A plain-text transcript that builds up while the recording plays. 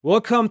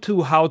Welcome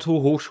to How to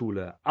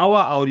Hochschule, our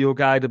audio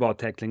guide about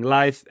tackling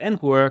life and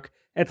work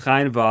at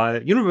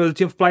Rhein-Waal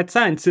University of Applied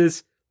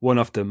Sciences, one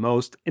of the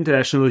most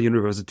international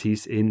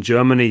universities in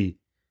Germany.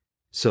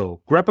 So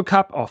grab a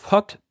cup of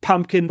hot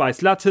pumpkin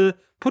spice latte,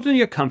 put on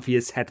your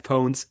comfiest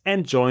headphones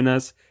and join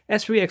us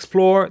as we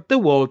explore the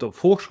world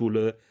of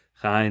Hochschule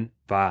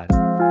Rhein-Waal.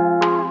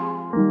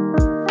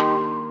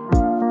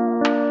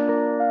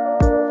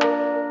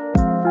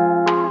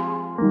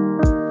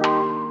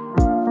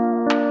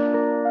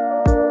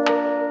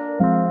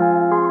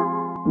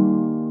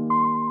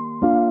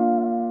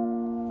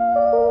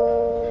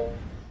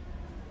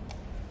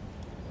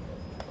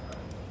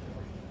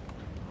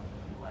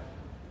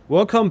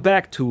 Welcome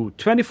back to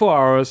 24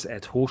 Hours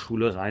at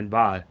Hochschule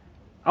Rhein-Waal,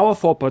 our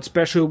 4-part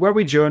special where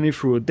we journey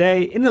through a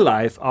day in the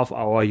life of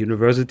our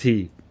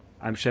university.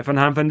 I'm Stefan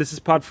Hanf and this is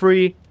part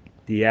 3,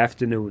 the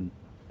afternoon.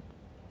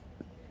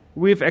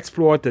 We've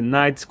explored the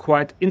night's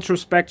quiet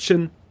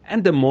introspection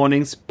and the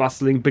morning's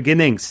bustling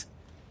beginnings.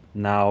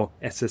 Now,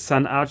 as the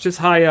sun arches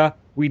higher,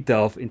 we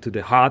delve into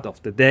the heart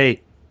of the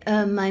day.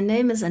 My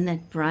name is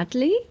Annette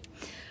Bradley.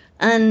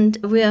 And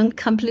we're on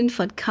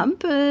Kamp-Lintfort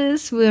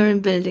campus. We're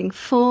in building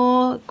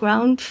 4,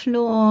 ground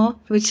floor,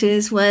 which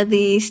is where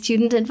the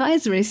student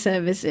advisory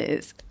service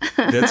is.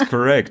 That's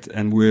correct.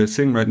 And we're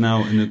sitting right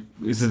now in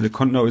it's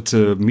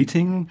a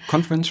meeting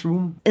conference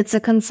room? It's a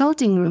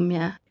consulting room,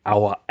 yeah.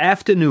 Our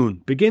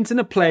afternoon begins in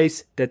a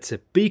place that's a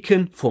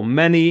beacon for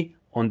many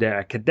on their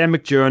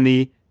academic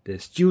journey, the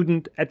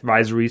student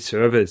advisory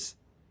service.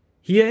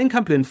 Here in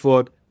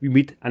Kamp-Lintfort, we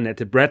meet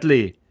Annette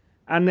Bradley.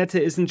 Annette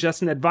isn't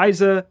just an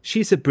advisor,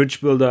 she's a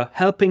bridge builder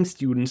helping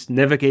students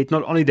navigate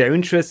not only their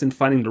interest in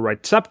finding the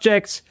right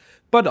subjects,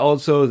 but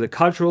also the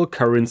cultural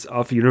currents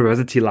of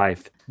university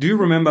life. Do you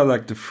remember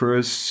the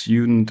first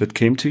student that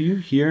came to you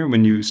here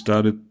when you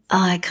started?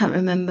 Oh, I can't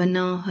remember,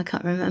 no, I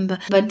can't remember.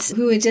 But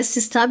we were just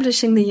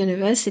establishing the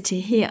university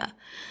here.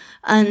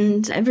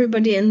 And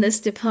everybody in this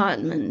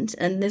department,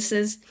 and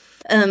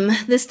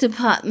this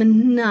department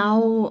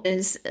now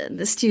is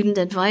the student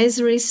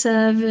advisory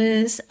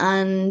service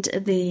and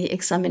the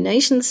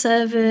examination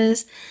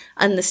service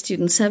and the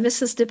student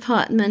services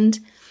department.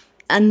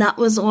 And that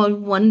was all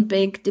one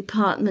big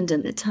department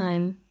at the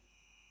time.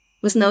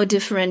 With no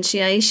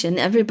differentiation.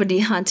 Everybody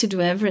had to do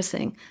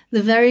everything.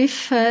 The very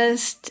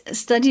first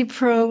study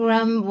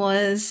program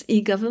was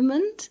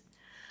e-government.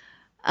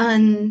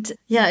 And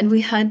we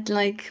had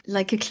like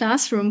a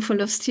classroom full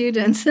of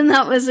students and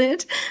that was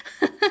it.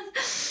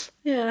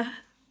 Yeah.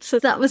 So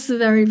that was the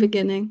very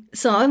beginning.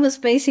 So I was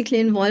basically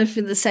involved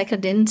with the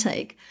second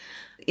intake.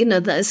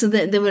 There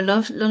were a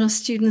lot of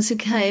students who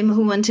came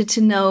who wanted to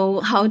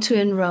know how to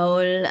enroll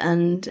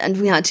and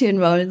we had to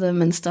enroll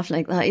them and stuff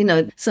like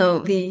that, So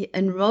the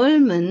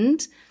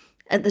enrollment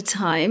at the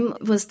time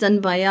was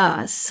done by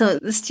us. So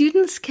the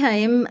students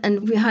came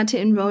and we had to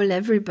enroll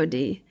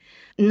everybody.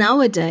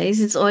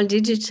 Nowadays, it's all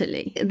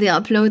digitally. They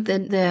upload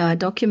their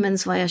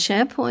documents via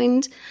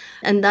SharePoint,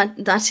 and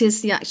that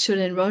is the actual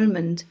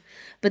enrollment.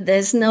 But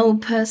there's no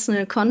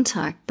personal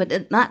contact. But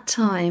at that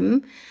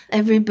time,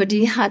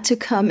 everybody had to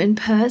come in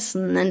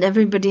person, and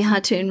everybody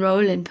had to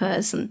enroll in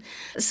person.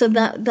 So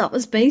that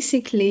was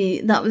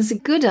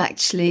good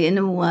actually in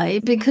a way,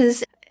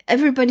 because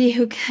everybody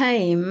who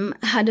came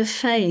had a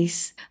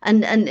face,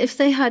 and if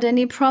they had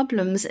any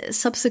problems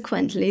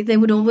subsequently, they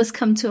would always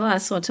come to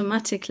us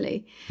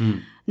automatically.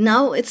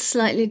 Now it's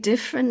slightly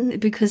different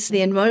because the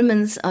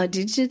enrollments are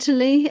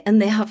digitally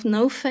and they have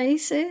no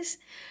faces.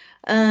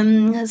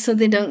 So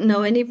they don't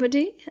know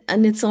anybody,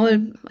 and it's all,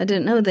 I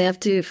don't know, they have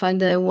to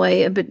find their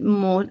way a bit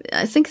more.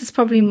 I think it's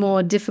probably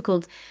more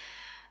difficult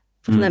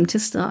for them to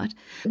start.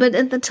 But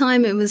at the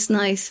time it was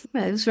nice.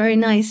 It was very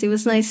nice. It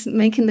was nice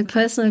making the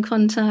personal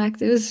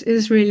contact. It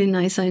was really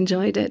nice. I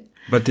enjoyed it.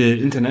 But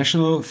the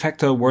international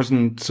factor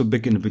wasn't so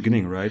big in the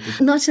beginning, right?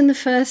 Not in the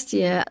first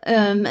year.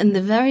 And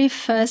the very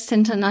first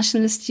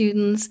international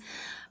students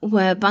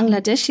were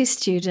Bangladeshi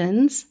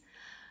students.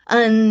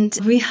 And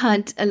we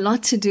had a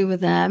lot to do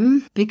with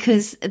them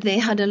because they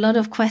had a lot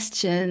of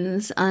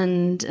questions.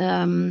 And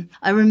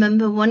I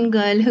remember one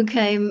girl who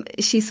came,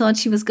 she thought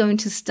she was going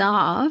to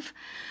starve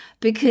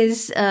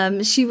because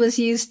she was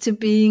used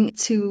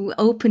to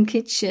open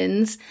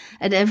kitchens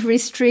at every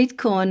street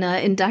corner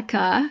in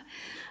Dhaka.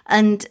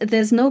 And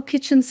there's no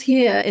kitchens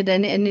here at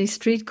any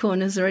street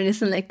corners or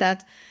anything like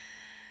that.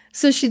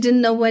 So she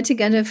didn't know where to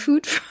get her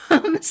food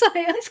from. So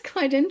it was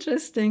quite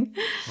interesting.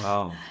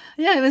 Wow.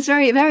 Yeah, it was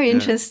very, very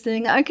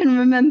interesting. I can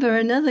remember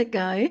another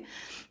guy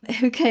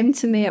who came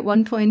to me at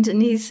one point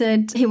and he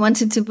said he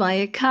wanted to buy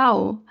a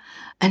cow.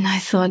 And I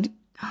thought,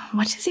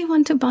 what does he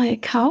want to buy a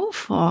cow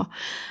for?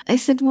 I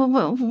said,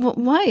 well,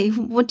 why?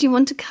 What do you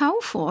want a cow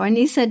for? And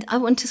he said, I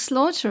want to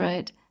slaughter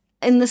it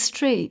in the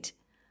street.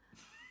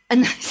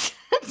 And I said,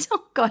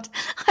 oh God,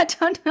 I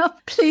don't know.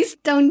 Please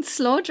don't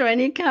slaughter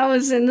any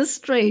cows in the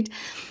street.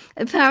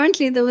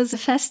 Apparently there was a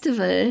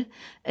festival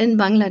in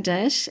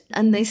Bangladesh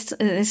and they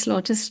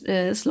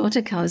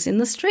slaughter cows in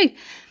the street.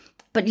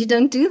 But you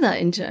don't do that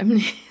in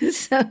Germany.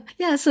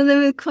 So there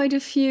were quite a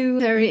few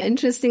very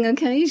interesting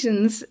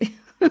occasions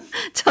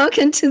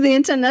talking to the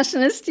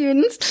international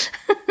students.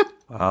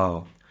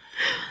 Wow.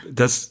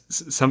 Does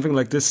something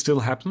like this still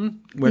happen?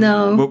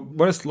 No.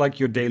 What is like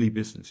your daily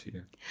business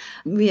here?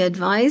 We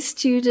advise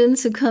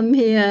students who come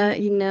here,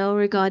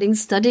 regarding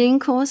studying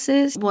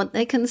courses, what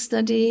they can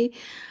study.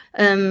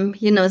 So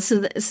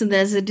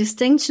there's a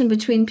distinction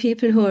between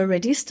people who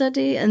already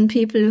study and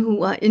people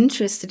who are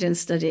interested in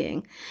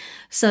studying.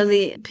 So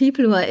the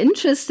people who are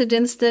interested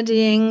in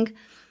studying,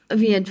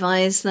 we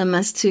advise them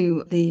as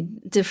to the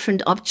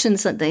different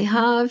options that they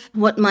have,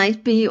 what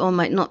might be or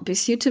might not be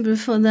suitable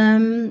for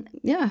them.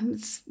 Yeah,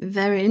 it's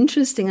very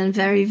interesting and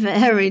very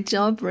varied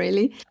job,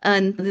 really.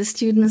 And the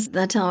students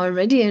that are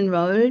already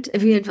enrolled,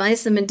 we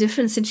advise them in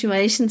different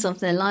situations of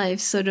their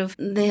lives. Sort of,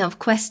 they have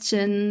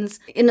questions.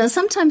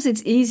 Sometimes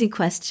it's easy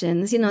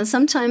questions.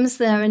 Sometimes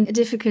they're in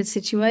difficult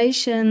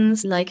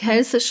situations like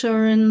health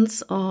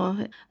assurance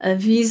or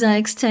visa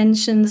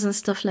extensions and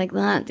stuff like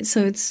that.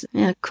 So it's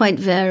quite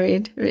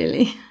varied, really.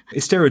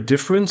 Is there a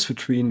difference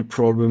between the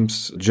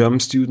problems German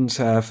students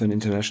have and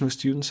international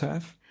students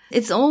have?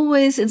 It's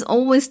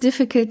always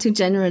difficult to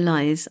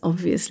generalize,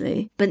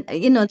 obviously. But,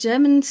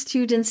 German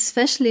students,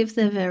 especially if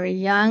they're very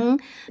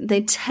young,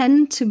 they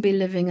tend to be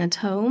living at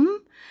home.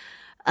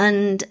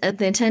 And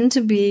they tend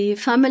to be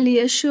family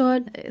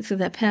assured through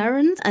their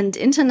parents. And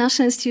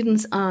international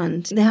students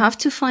aren't. They have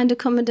to find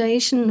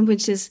accommodation,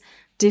 which is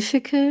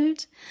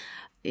difficult.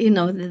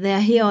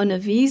 They're here on a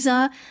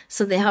visa,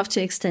 so they have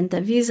to extend their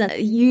visa.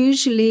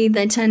 Usually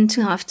they tend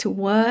to have to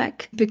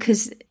work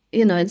because,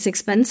 it's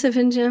expensive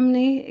in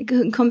Germany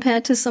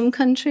compared to some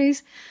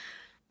countries.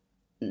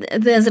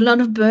 There's a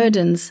lot of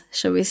burdens,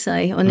 shall we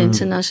say, on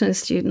international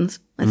students,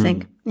 I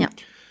think. Yeah.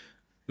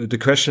 The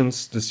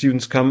questions the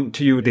students come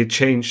to you, they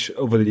change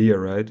over the year,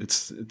 right?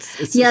 It's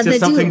yeah,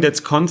 is something that's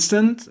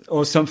constant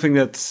or something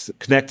that's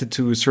connected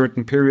to a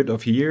certain period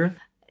of year?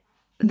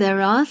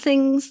 There are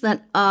things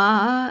that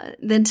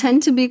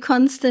tend to be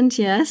constant,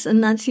 yes,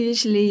 and that's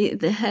usually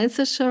the health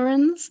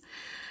assurance.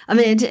 I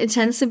mean, it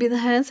tends to be the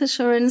health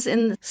assurance.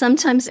 And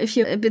sometimes if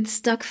you're a bit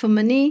stuck for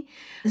money,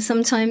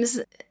 sometimes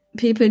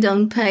people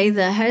don't pay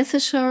their health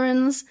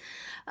assurance.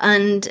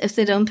 And if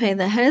they don't pay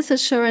their health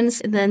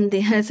assurance, then the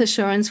health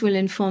assurance will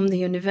inform the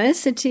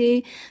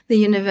university. The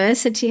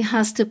university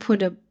has to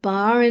put a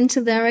bar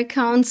into their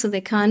account so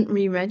they can't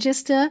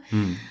re-register.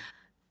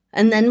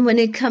 And then when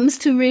it comes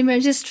to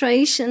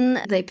re-registration,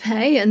 they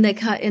pay and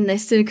they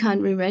still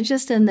can't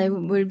re-register and they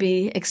will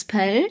be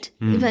expelled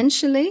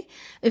eventually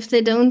if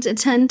they don't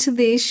attend to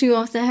the issue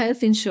of their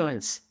health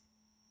insurance.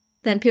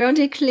 Then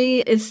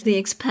periodically it's the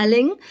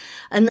expelling,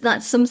 and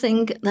that's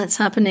something that's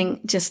happening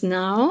just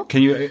now.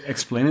 Can you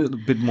explain it a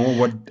bit more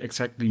what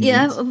exactly means?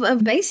 Yeah,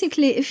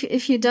 basically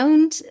if you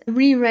don't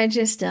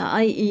re-register,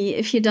 i.e.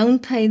 if you don't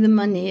pay the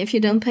money, if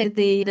you don't pay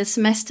the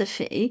semester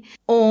fee,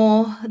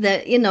 or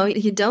that you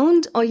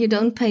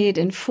don't pay it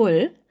in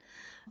full,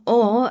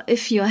 or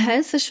if your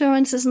health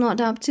assurance is not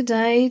up to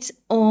date,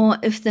 or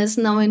if there's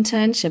no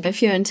internship,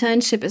 if your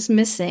internship is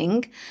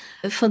missing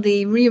for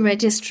the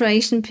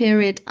re-registration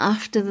period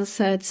after the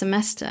third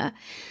semester,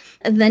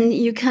 then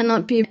you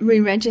cannot be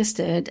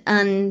re-registered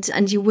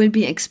and you will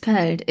be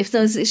expelled. If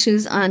those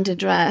issues aren't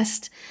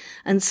addressed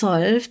and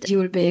solved, you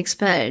will be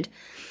expelled.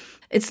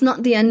 It's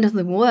not the end of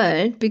the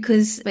world,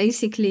 because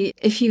basically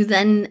if you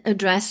then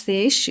address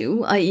the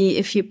issue, i.e.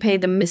 if you pay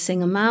the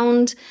missing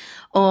amount,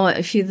 or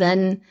if you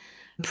then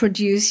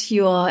produce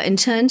your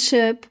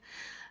internship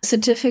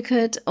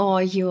certificate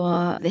or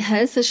the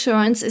health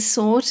assurance is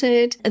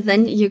sorted,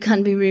 then you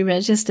can be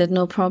re-registered,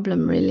 no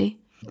problem, really.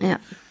 Yeah.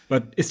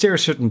 But is there a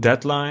certain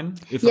deadline?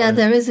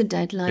 There is a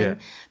deadline.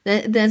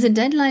 Yeah. There's a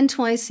deadline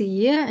twice a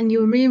year, and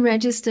you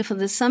re-register for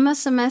the summer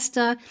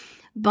semester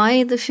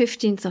by the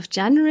 15th of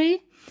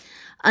January,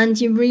 and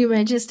you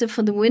re-register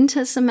for the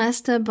winter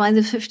semester by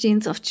the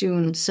 15th of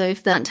June. So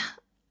if that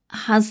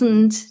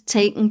hasn't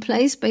taken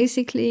place,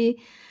 basically,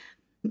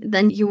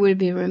 then you will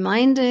be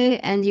reminded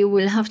and you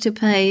will have to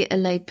pay a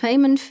late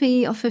payment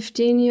fee of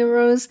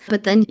 €15,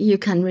 but then you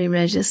can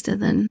re-register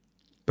then.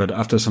 But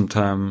after some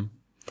time,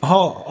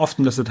 how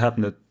often does it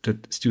happen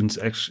that students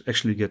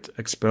actually get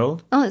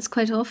expelled? Oh, it's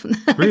quite often.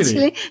 Really?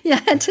 Actually. Yeah,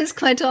 it is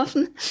quite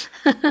often.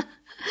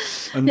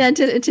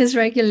 It is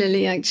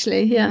regularly,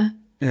 actually, yeah.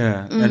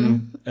 Yeah,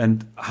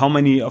 and how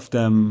many of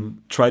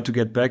them try to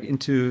get back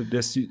into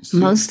their students?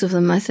 Most of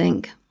them, I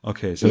think.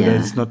 Okay, so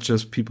that's not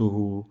just people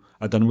who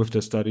are done with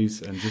their studies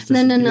and just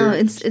disappear? No.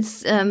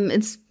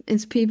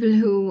 It's people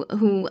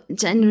who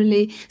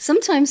generally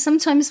sometimes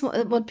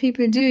what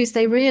people do is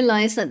they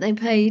realize that they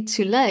pay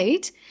too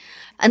late,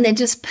 and they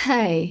just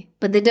pay,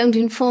 but they don't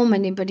inform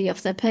anybody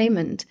of their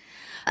payment.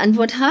 And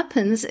what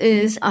happens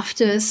is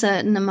after a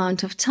certain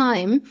amount of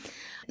time,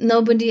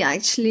 nobody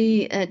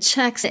actually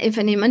checks if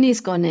any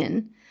money's gone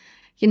in,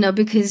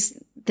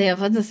 because they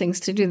have other things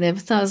to do. They have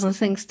 1,000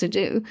 things to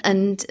do,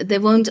 and they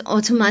won't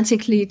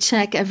automatically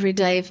check every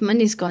day if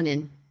money's gone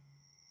in.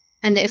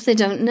 And if they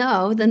don't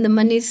know, then the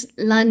money's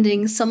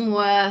landing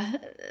somewhere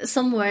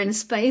in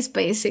space,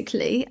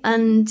 basically,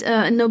 and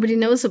nobody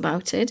knows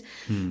about it.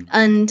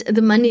 And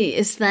the money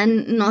is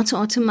then not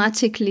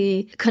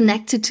automatically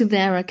connected to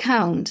their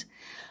account.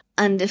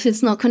 And if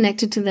it's not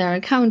connected to their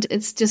account,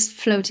 it's just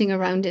floating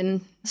around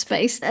in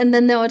space. And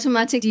then they're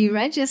automatically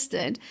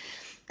deregistered.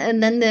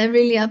 And then they're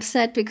really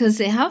upset because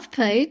they have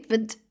paid,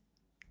 but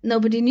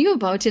nobody knew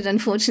about it,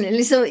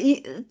 unfortunately. So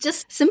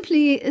just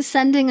simply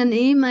sending an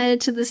email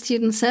to the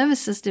Student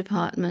Services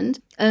Department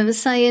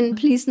saying,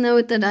 please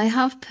note that I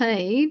have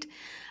paid,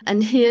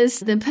 and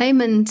here's the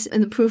payment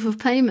and the proof of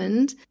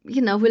payment,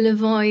 will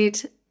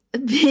avoid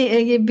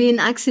being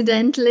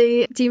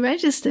accidentally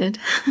deregistered.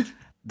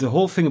 The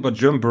whole thing about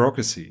German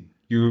bureaucracy,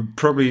 you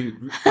probably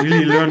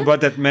really learned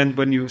what that meant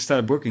when you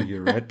started working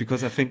here, right?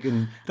 Because I think I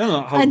don't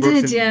know how it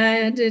works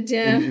I did.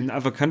 In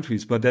other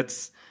countries, but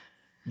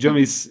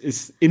Germany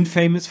is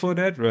infamous for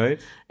that, right?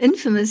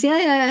 Infamous,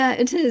 yeah,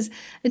 it is.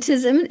 It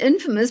is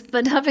infamous,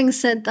 but having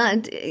said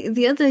that,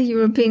 the other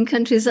European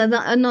countries are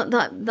not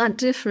that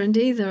different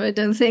either, I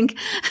don't think.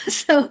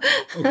 So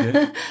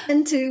okay.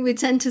 we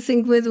tend to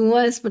think we're the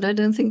worst, but I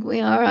don't think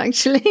we are,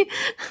 actually.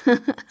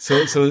 So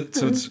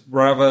it's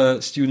rather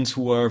students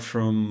who are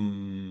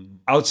from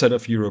outside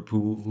of Europe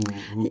who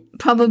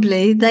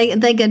probably they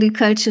get a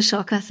culture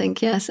shock, I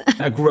think, yes.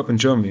 I grew up in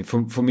Germany.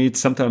 For me, it's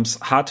sometimes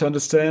hard to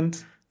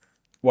understand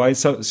why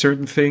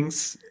certain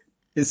things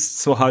is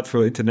so hard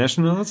for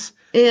internationals.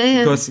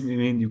 Yeah. Because,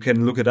 you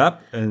can look it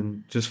up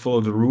and just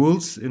follow the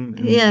rules in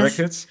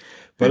brackets.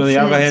 But on That's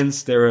the other it. hand,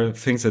 there are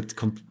things that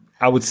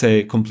I would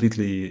say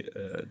completely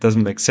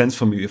doesn't make sense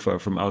for me if I'm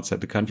from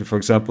outside the country. For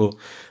example,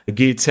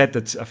 GEZ,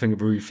 that's, I think, a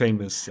very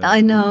famous.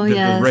 I know,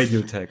 the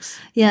radio tax.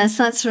 Yes,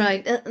 that's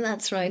right.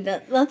 That's right.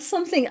 That's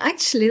something,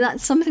 actually,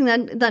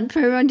 that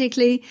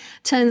periodically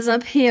turns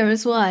up here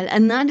as well.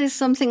 And that is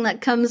something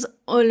that comes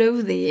all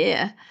over the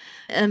year.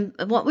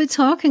 What we're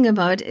talking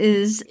about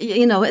is,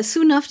 as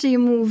soon after you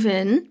move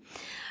in,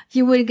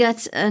 you will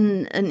get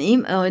an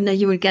email,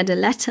 you will get a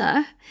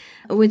letter,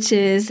 which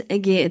is a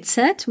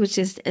GEZ, which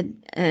is a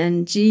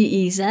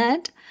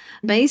GEZ.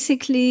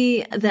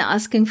 Basically, they're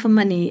asking for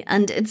money,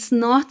 and it's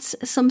not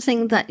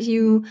something that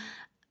you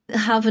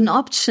have an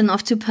option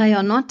of to pay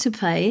or not to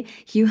pay.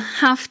 You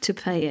have to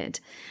pay it,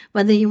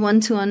 whether you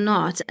want to or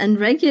not. And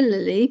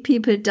regularly,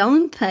 people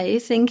don't pay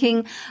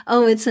thinking,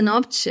 oh, it's an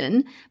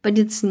option, but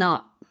it's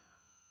not.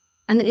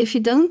 And if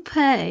you don't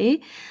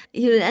pay,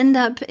 you'll end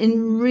up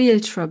in real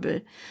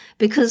trouble,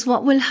 because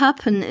what will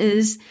happen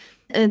is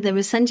they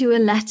will send you a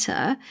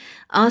letter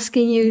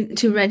asking you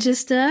to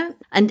register,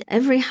 and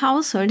every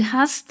household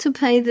has to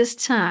pay this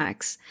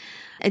tax.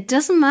 It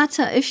doesn't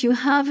matter if you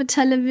have a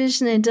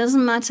television, it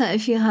doesn't matter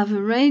if you have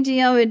a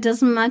radio, it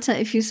doesn't matter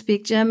if you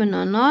speak German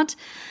or not.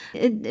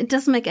 It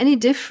doesn't make any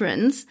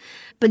difference,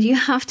 but you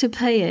have to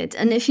pay it.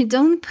 And if you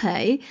don't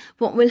pay,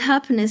 what will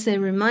happen is they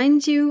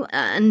remind you,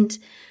 and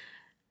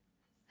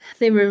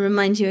they will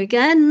remind you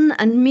again,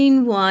 and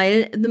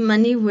meanwhile, the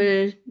money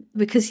will,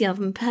 because you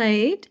haven't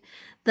paid,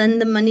 then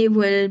the money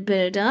will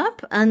build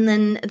up, and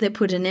then they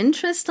put an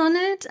interest on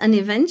it, and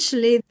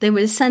eventually they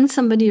will send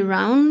somebody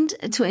around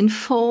to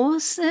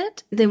enforce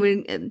it. They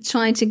will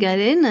try to get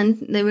in, and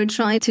they will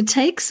try to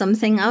take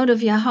something out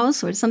of your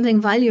household,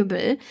 something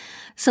valuable,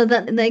 so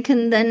that they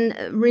can then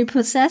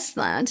repossess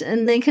that,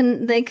 and they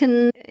can,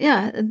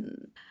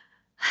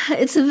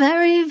 it's a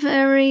very,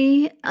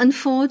 very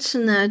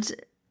unfortunate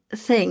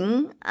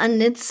thing,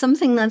 and it's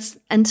something that's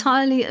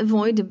entirely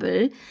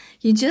avoidable.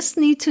 You just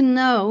need to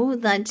know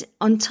that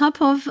on top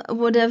of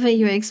whatever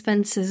your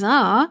expenses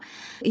are,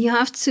 you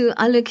have to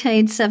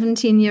allocate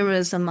 17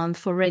 euros a month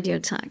for radio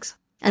tax.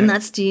 And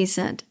that's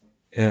GEZ.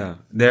 Yeah,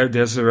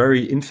 there's a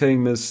very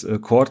infamous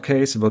court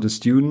case about a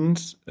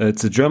student.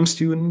 It's a German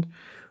student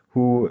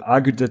who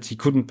argued that he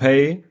couldn't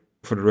pay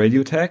for the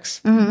radio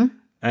tax. Mm-hmm.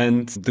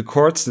 And the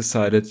courts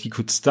decided he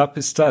could stop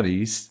his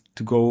studies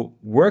to go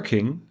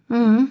working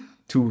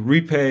to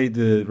repay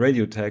the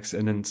radio tax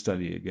and then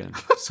study again.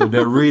 So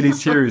they're really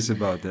serious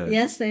about that.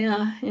 Yes, they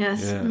are.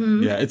 Yes. Yeah.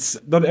 Yeah. It's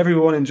not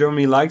everyone in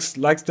Germany likes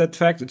that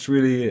fact. It's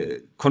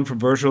really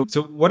controversial.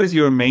 So what is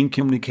your main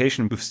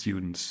communication with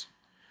students?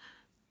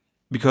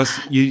 Because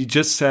you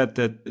just said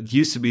that it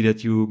used to be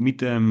that you meet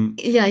them.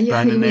 Yeah, you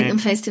meet them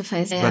face to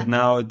face. But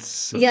now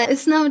it's.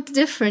 It's now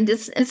different.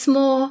 It's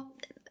more,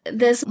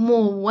 there's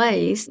more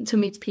ways to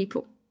meet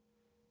people.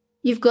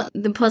 You've got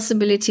the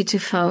possibility to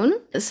phone.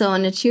 So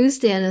on a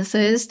Tuesday and a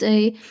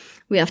Thursday,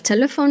 we have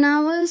telephone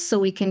hours, so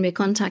we can be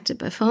contacted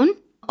by phone.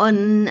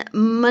 On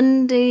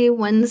Monday,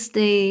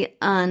 Wednesday,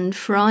 and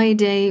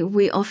Friday,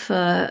 we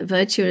offer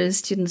virtual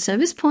student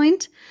service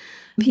point.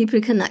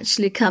 People can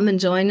actually come and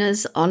join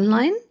us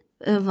online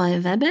via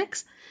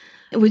WebEx,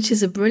 which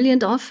is a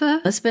brilliant offer,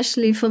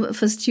 especially for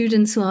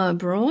students who are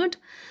abroad.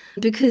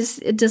 Because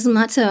it doesn't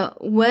matter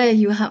where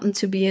you happen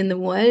to be in the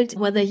world,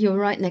 whether you're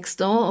right next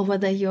door or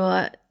whether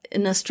you're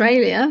in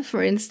Australia,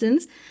 for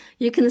instance,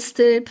 you can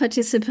still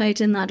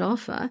participate in that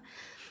offer.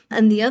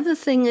 And the other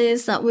thing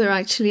is that we're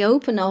actually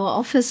open. Our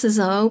offices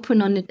are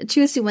open on a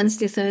Tuesday,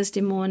 Wednesday,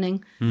 Thursday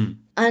morning,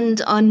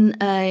 and on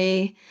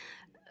a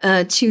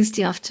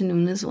Tuesday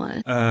afternoon as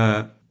well.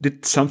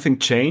 Did something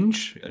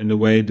change in the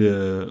way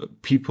the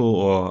people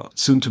or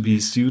soon-to-be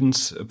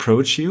students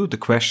approach you, the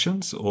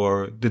questions,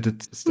 or did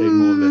it stay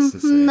more or less the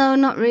same? No,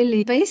 not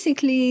really.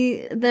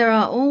 Basically, there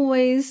are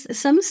always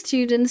some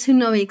students who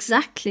know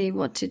exactly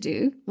what to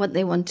do, what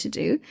they want to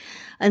do.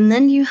 And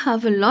then you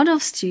have a lot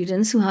of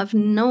students who have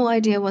no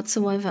idea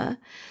whatsoever.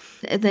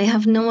 They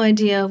have no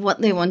idea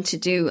what they want to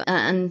do.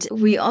 And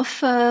we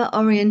offer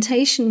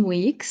orientation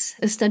weeks,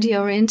 study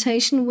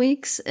orientation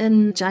weeks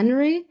in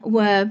January,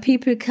 where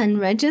people can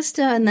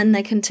register and then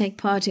they can take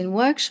part in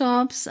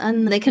workshops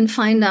and they can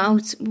find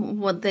out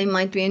what they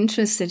might be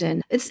interested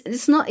in.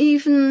 It's not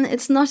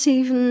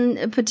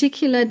even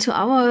particular to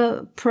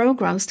our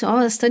programs, to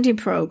our study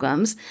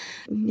programs.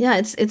 Yeah,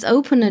 it's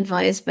open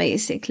advice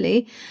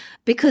basically,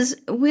 because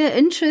we're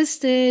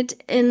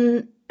interested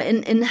in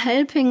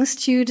helping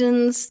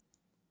students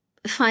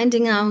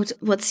finding out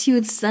what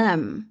suits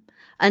them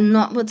and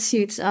not what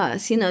suits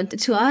us. You know,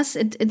 to us,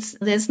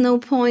 there's no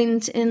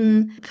point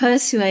in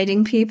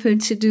persuading people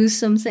to do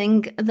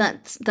something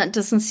that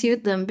doesn't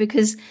suit them,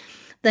 because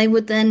they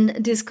would then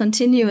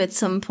discontinue at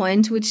some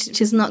point, which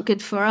is not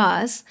good for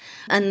us.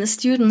 And the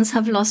students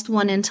have lost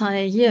one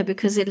entire year,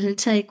 because it'll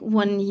take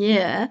 1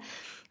 year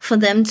for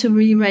them to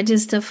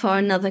re-register for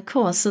another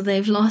course. So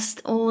they've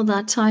lost all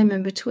that time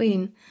in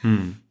between.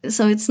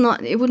 So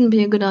it wouldn't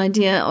be a good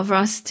idea of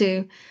us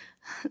to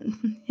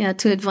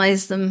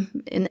advise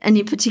them in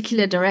any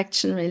particular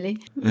direction, really.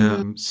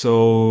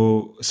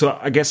 So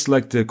I guess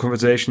like the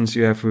conversations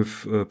you have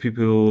with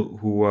people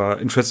who are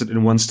interested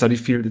in one study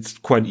field, it's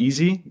quite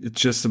easy.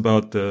 It's just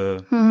about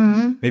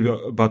maybe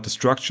about the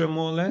structure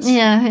more or less.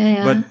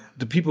 Yeah. But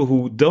the people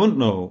who don't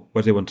know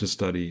what they want to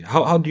study,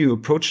 how do you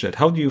approach that?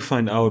 How do you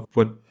find out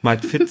what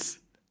might fit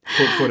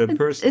for that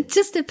person? It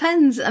just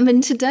depends. I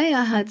mean, today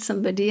I had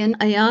somebody and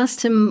I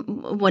asked him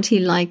what he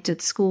liked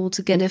at school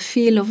to get a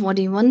feel of what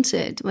he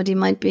wanted, what he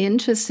might be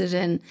interested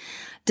in.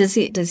 Does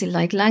he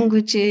like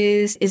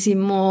languages? Is he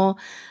more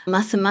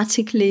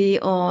mathematically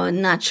or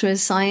natural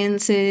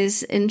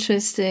sciences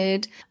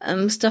interested?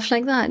 Stuff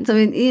like that. So,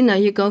 you know,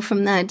 you go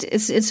from that.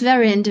 It's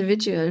very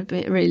individual,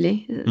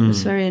 really.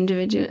 It's very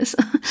individual.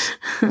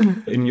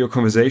 In your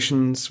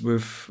conversations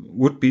with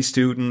would-be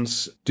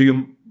students, do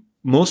you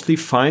mostly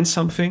find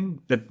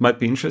something that might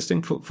be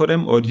interesting for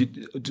them? Or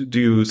do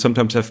you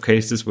sometimes have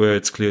cases where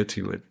it's clear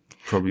to you it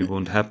probably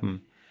won't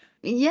happen?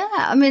 Yeah,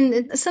 I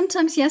mean,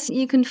 sometimes, yes,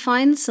 you can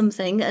find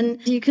something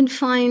and you can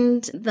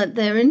find that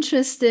they're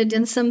interested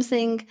in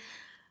something,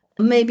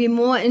 maybe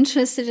more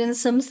interested in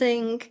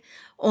something,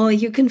 or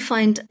you can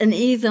find an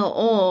either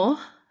or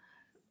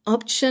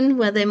option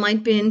where they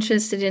might be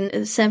interested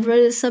in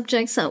several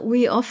subjects that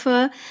we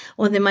offer,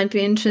 or they might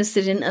be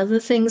interested in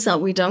other things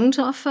that we don't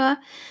offer.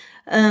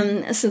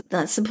 So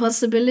that's a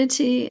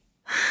possibility.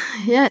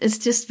 Yeah, it's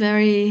just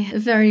very,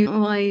 very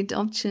wide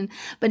option.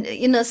 But,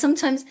 you know,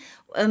 sometimes,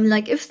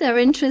 like if they're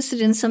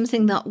interested in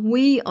something that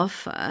we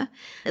offer,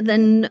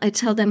 then I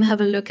tell them have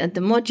a look at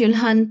the module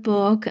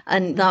handbook.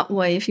 And that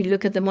way, if you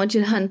look at the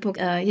module handbook,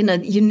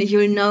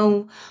 you'll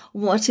know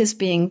what is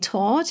being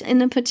taught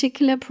in a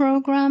particular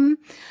program.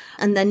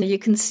 And then you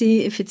can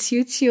see if it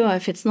suits you or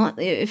if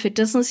it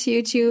doesn't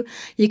suit you.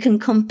 You can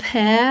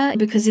compare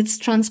because it's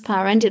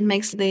transparent. It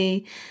makes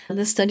the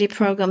study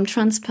program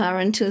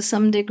transparent to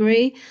some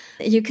degree.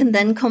 You can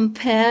then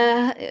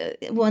compare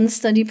one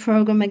study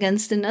program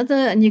against another,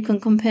 and you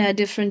can compare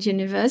different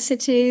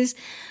universities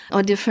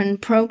or different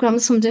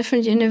programs from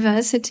different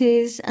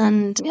universities.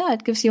 And yeah,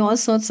 it gives you all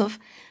sorts of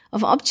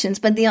options.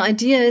 But the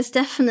idea is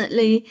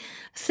definitely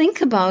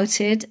think about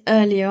it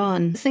early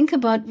on. Think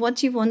about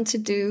what you want to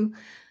do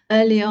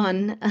early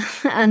on.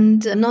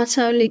 And not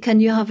only can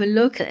you have a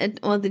look at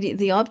all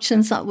the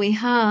options that we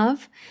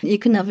have, you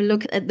can have a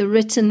look at the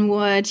written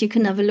word, you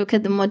can have a look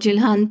at the module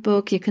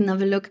handbook, you can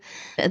have a look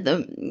at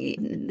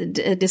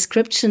the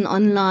description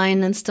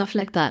online and stuff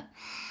like that.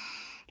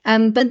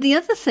 But the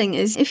other thing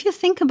is, if you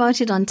think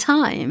about it on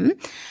time,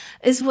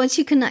 is what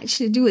you can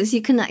actually do is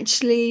you can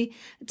actually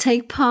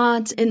take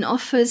part in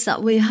offers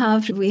that we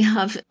have. We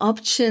have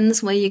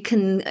options where you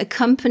can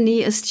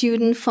accompany a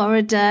student for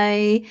a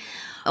day,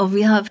 or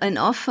we have an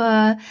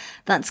offer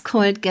that's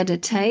called Get a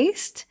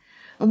Taste,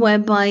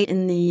 whereby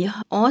in the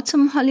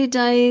autumn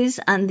holidays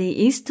and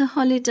the Easter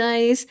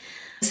holidays,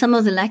 some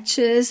of the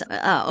lectures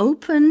are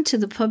open to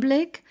the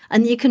public.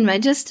 And you can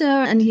register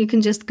and you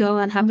can just go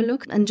and have a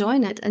look and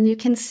join it. And you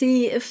can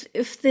see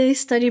if the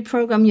study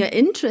program you're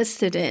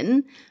interested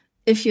in,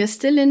 if you're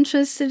still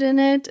interested in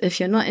it, if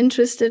you're not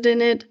interested in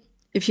it,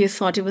 if you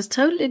thought it was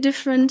totally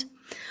different,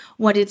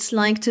 what it's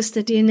like to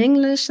study in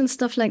English and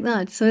stuff like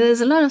that. So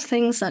there's a lot of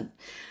things that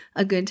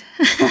are good,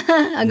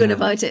 good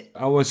about it.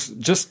 I was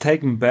just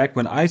taken back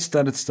when I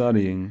started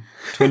studying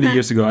 20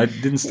 years ago. I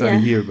didn't study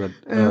here, but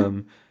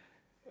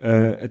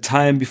a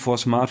time before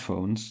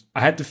smartphones.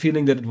 I had the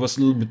feeling that it was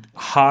a little bit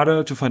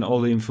harder to find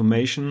all the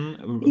information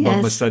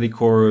about my study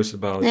course,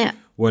 about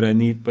what I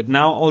need. But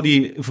now all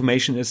the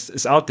information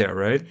is out there,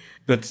 right?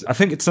 But I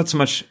think it's not so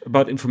much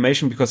about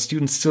information because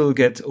students still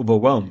get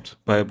overwhelmed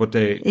by what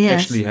they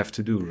actually have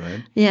to do,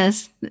 right?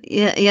 Yes.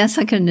 Yes,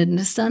 I can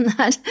understand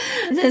that.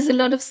 There's a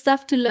lot of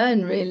stuff to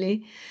learn,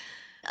 really.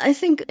 I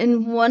think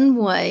in one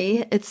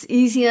way, it's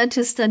easier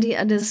to study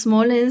at a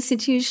smaller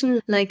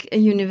institution like a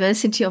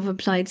University of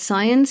Applied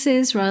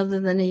Sciences rather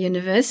than a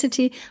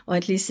university, or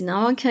at least in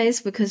our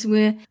case, because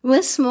we're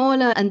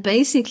smaller. And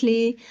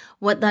basically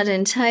what that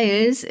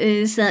entails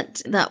is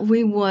that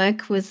we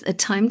work with a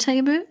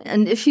timetable.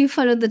 And if you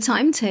follow the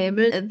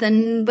timetable,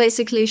 then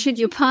basically should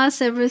you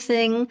pass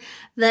everything,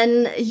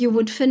 then you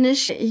would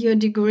finish your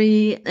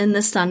degree in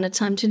the standard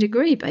time to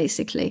degree,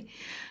 basically.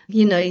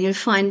 You know, you'll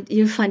find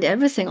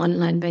everything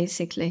online,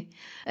 basically.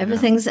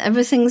 Everything's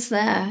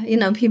there. You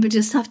know, people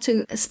just have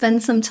to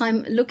spend some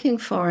time looking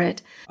for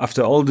it.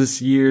 After all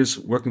these years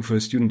working for a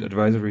student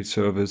advisory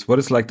service, what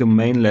is like the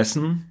main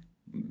lesson,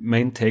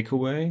 main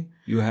takeaway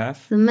you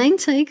have? The main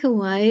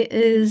takeaway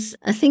is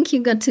I think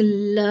you got to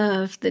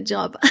love the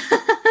job.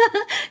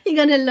 You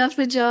got to love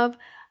the job.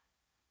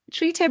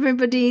 Treat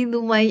everybody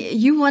the way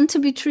you want to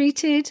be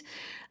treated.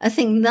 I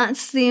think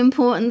that's the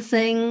important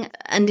thing.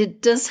 And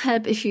it does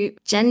help if you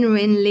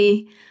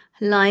genuinely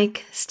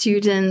like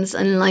students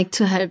and like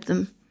to help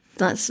them.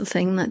 That's the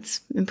thing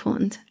that's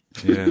important.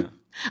 Yeah.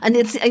 And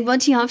it's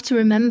what you have to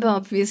remember,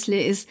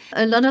 obviously, is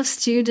a lot of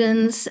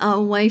students are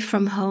away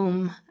from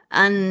home.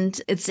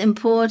 And it's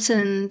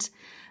important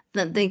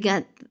that they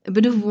get a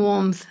bit of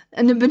warmth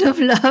and a bit of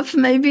love,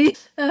 maybe,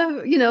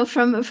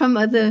 from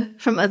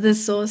other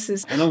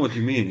sources. I know what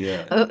you mean,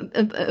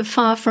 yeah.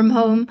 Far from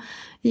home,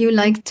 you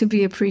like to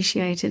be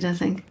appreciated, I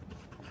think.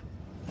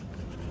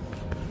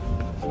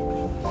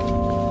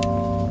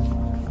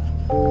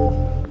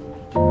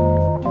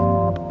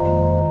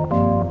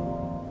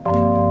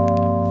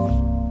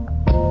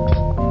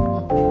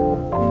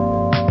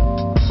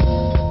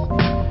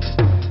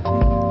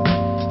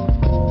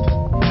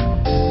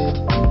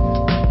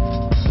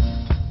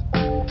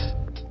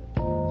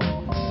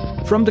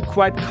 From the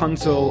quiet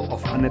console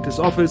of Annette's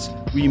office,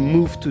 we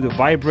move to the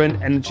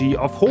vibrant energy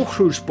of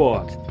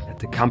Hochschulsport at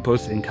the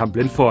campus in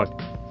Kamp-Lintfort.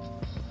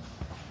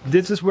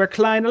 This is where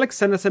Klein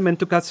Alexander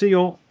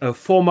Cemento-Casillon, a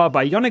former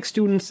bionic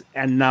student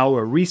and now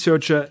a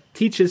researcher,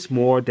 teaches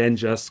more than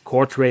just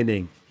core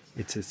training.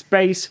 It's a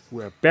space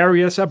where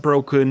barriers are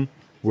broken,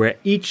 where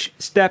each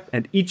step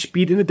and each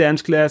beat in the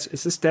dance class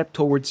is a step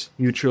towards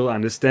mutual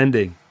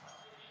understanding.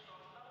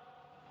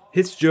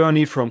 His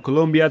journey from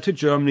Colombia to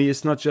Germany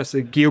is not just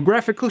a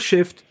geographical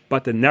shift,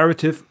 but a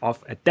narrative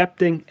of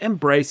adapting,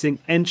 embracing,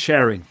 and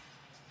sharing.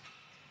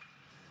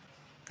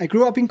 I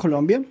grew up in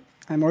Colombia.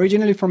 I'm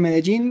originally from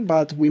Medellin,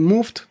 but we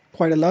moved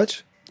quite a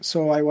lot.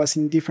 So I was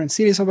in different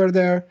cities over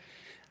there.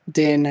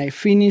 Then I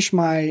finished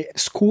my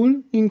school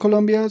in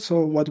Colombia, so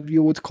what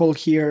you would call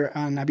here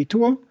an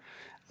habituo.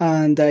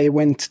 And I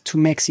went to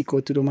Mexico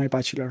to do my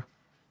bachelor.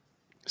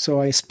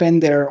 So I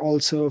spent there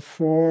also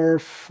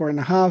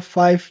 4.5,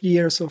 5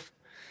 years of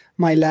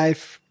my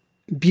life.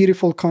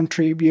 Beautiful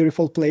country,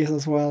 beautiful place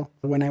as well.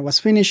 When I was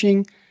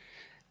finishing,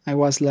 I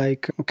was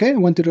like, okay, I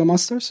want to do a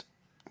master's.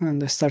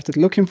 And I started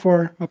looking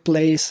for a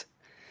place.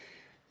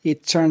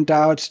 It turned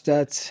out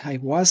that I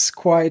was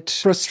quite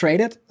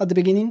frustrated at the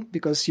beginning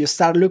because you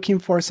start looking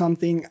for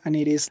something and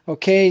it is,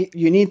 okay,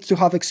 you need to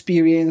have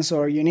experience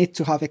or you need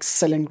to have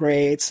excellent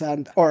grades.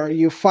 Or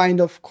you find,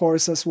 of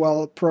course, as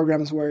well,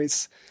 programs where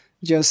it's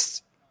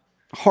just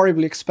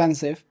horribly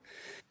expensive.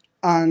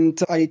 And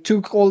I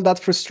took all that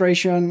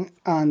frustration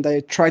and I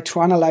tried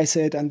to analyze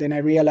it. And then I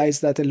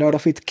realized that a lot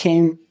of it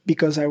came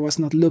because I was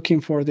not looking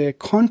for the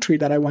country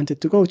that I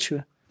wanted to go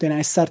to. Then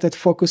I started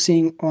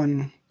focusing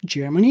on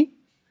Germany.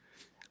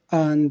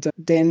 And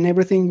then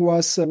everything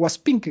was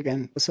pink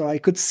again. So I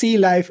could see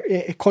life,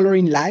 a color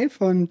in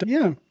life. And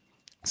yeah.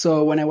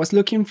 So when I was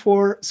looking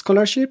for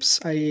scholarships,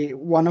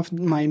 one of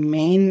my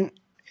main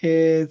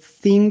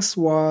things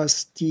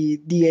was the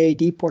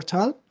DAD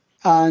portal.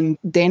 And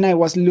then I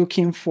was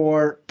looking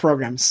for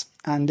programs.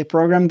 And the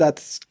program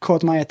that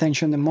caught my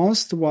attention the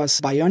most was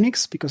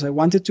bionics, because I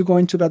wanted to go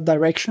into that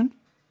direction.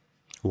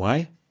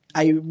 Why?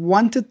 I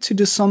wanted to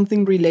do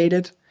something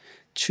related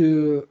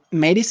to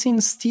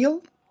medicine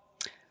still,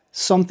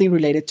 something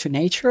related to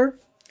nature,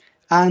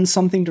 and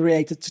something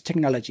related to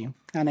technology.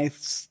 And I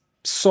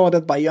saw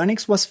that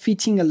bionics was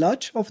fitting a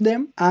lot of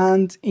them.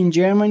 And in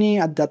Germany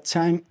at that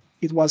time,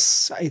 it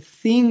was, I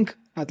think,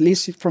 at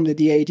least from the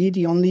DAD,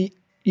 the only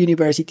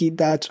university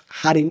that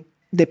had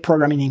the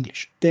program in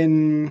English.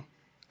 Then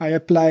I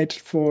applied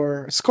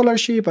for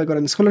scholarship. I got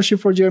a scholarship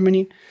for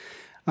Germany.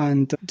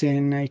 And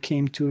then I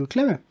came to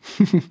Kleve.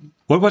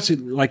 What was it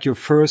like your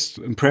first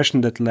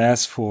impression that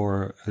lasts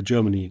for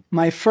Germany?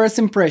 My first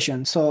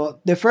impression. So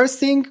the first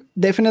thing,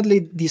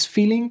 definitely this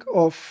feeling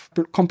of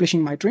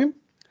accomplishing my dream.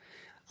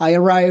 I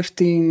arrived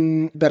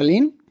in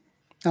Berlin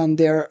and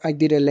there I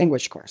did a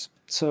language course.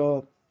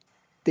 So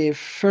the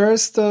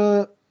first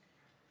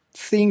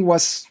thing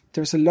was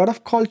there's a lot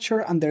of culture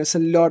and there's a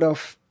lot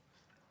of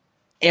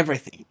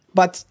everything.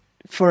 But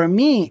for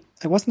me,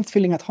 I wasn't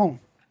feeling at home.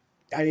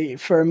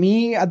 For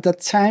me at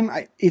that time,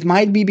 it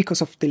might be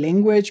because of the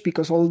language,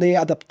 because all the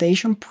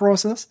adaptation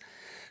process,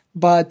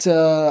 but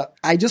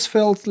I just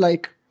felt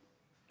like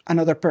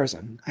another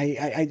person.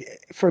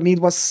 For me, it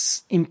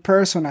was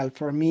impersonal.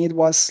 For me, it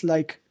was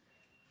like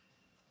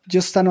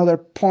just another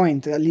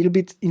point, a little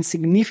bit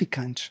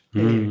insignificant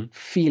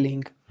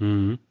feeling.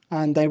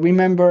 And I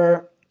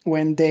remember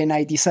when then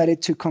I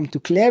decided to come to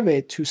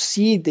Kleve to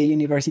see the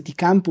university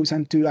campus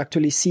and to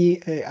actually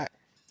see,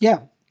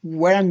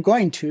 where I'm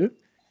going to.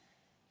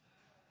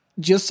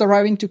 Just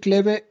arriving to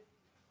Kleve,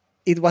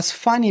 it was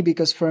funny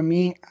because for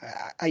me,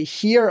 I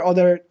hear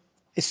other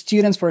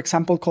students, for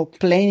example,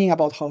 complaining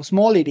about how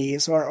small it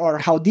is or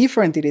how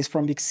different it is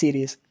from big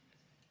cities.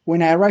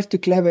 When I arrived to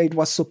Kleve, it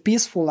was so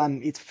peaceful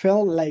and it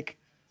felt like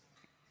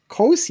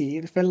cozy.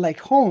 It felt like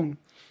home.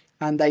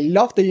 And I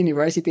loved the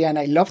university and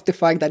I loved the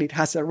fact that it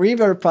has a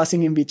river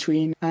passing in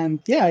between.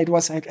 And yeah, it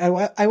was,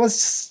 I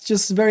was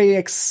just very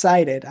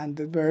excited and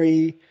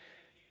very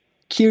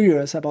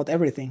curious about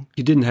everything.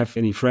 You didn't have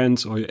any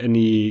friends or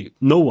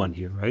no one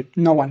here, right?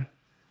 No one.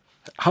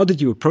 How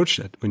did you approach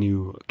that when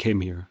you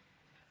came here?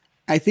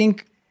 I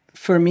think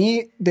for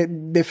me,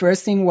 the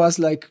first thing was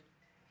like,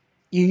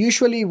 you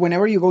usually,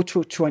 whenever you go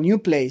to a new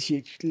place,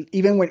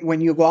 even when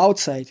you go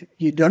outside,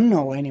 you don't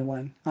know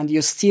anyone and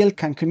you still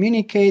can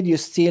communicate, you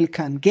still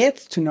can get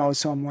to know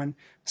someone.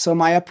 So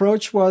my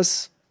approach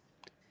was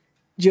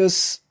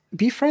just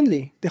be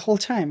friendly the whole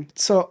time.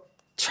 So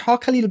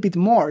talk a little bit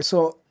more.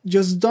 So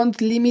just don't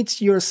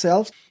limit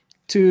yourself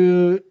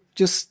to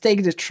just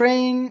take the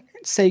train,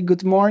 say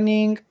good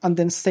morning, and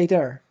then stay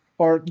there.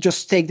 Or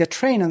just take the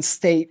train and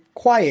stay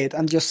quiet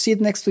and just sit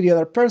next to the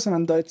other person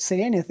and don't say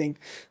anything.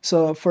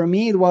 So for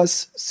me, it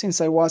was,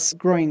 since I was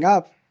growing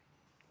up,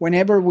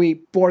 whenever we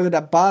boarded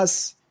a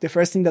bus, the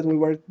first thing that we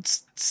were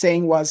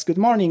saying was good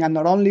morning. And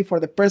not only for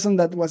the person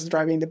that was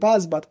driving the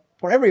bus, but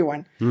for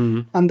everyone.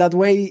 And that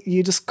way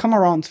you just come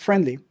around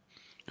friendly.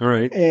 All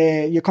right.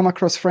 You come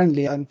across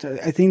friendly. And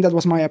I think that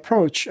was my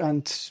approach.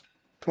 And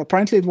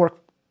apparently it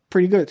worked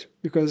pretty good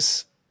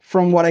because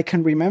from what I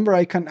can remember,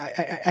 I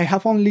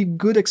have only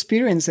good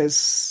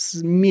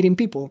experiences meeting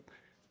people.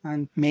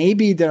 And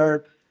maybe there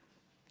are,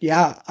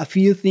 a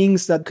few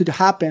things that could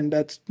happen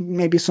that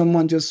maybe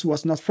someone just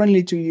was not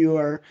friendly to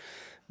you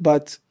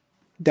but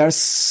they're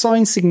so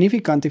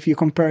insignificant if you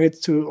compare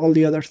it to all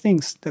the other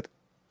things that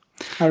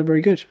are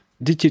very good.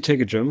 Did you take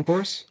a German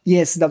course?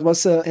 Yes, that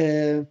was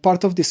a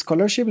part of the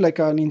scholarship, like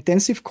an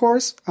intensive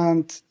course.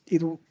 And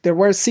there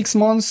were 6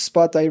 months,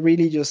 but I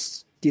really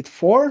just did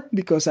 4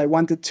 because I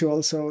wanted to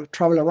also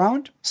travel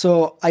around.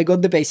 So I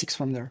got the basics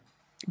from there.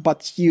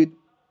 But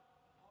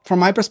from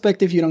my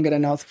perspective, you don't get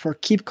enough for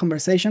keep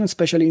conversation,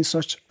 especially in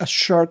such a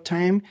short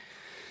time.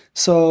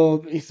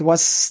 So it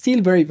was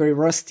still very, very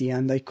rusty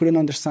and I couldn't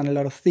understand a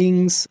lot of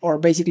things. Or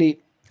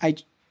basically,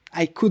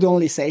 I could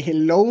only say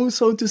hello,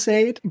 so to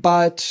say it.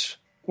 But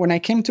when I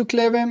came to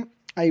Kleve,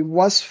 I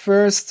was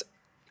first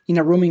in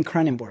a room in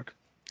Kranenburg.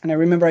 And I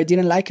remember I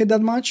didn't like it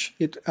that much.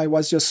 I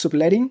was just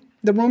subletting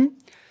the room.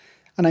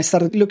 And I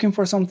started looking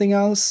for something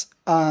else.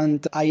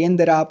 And I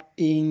ended up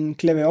in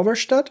Kleve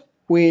Overstadt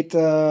with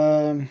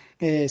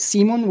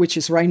Simon, which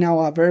is right now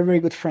a very, very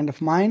good friend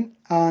of mine.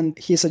 And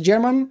he's a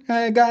German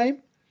guy.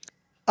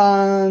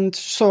 And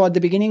so at the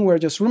beginning, we're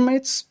just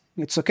roommates.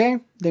 It's okay.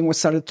 Then we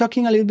started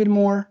talking a little bit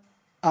more.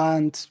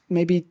 And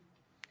maybe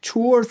 2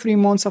 or 3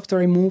 months after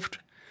I moved,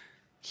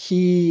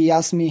 he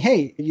asked me,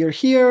 hey, you're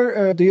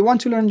here. Do you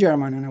want to learn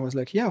German? And I was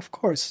like, yeah, of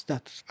course.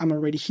 I'm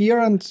already here.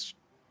 And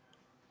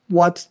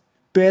what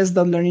best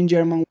than learning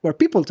German where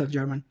people talk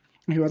German?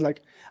 And he was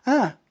like,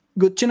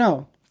 good to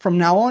know. From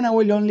now on, I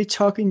will only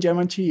talk in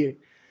German to you.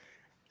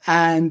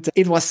 And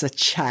it was a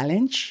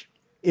challenge.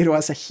 It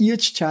was a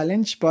huge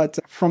challenge. But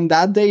from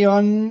that day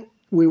on,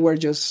 we were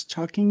just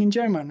talking in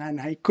German. And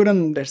I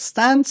couldn't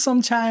understand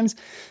sometimes.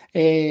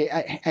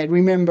 I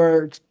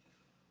remember,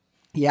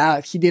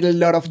 he did a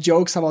lot of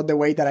jokes about the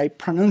way that I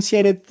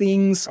pronunciated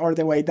things or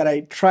the way that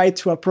I tried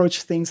to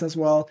approach things as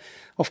well.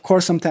 Of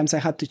course, sometimes I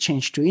had to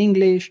change to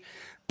English.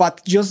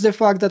 But just the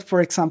fact that,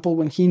 for example,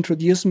 when he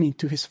introduced me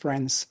to his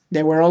friends,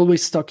 they were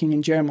always talking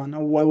in German.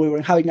 Or while we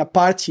were having a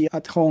party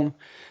at home,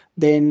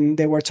 then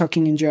they were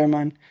talking in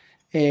German.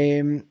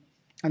 And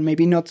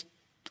maybe not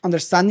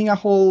understanding a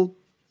whole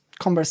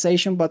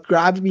conversation, but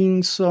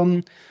grabbing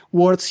some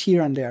words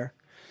here and there.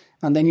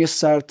 And then you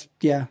start,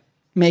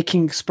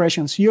 making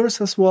expressions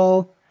yours as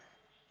well.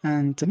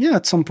 And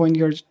at some point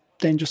you're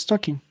then just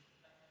talking.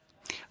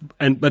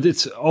 But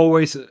it's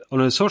always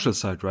on a social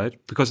side, right?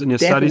 Because in your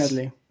Definitely.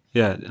 Studies,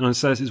 in our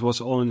studies it was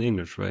all in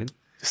English, right?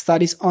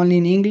 Studies only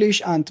in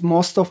English, and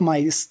most of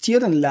my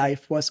student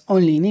life was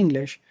only in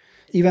English.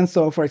 Even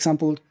though, for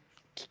example,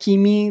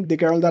 Kimi, the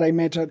girl that I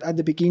met at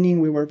the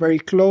beginning, we were very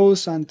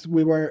close and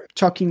we were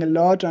talking a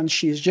lot, and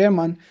she's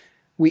German.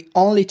 We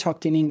only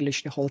talked in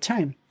English the whole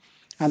time.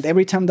 And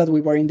every time that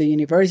we were in the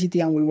university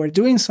and we were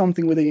doing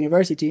something with the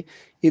university,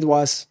 it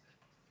was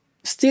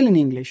still in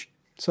English.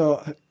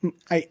 So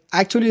I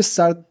actually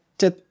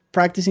started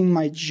practicing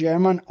my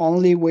German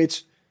only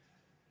with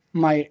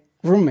my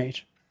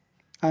roommate.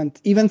 And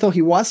even though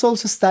he was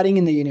also studying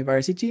in the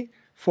university,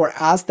 for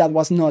us, that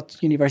was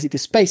not university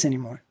space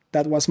anymore.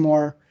 That was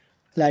more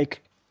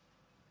like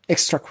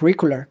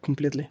extracurricular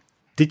completely.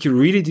 Did you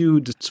really do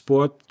the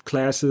sport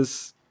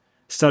classes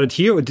started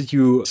here, or did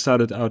you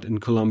start it out in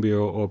Colombia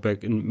or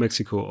back in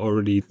Mexico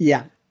already?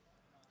 Yeah.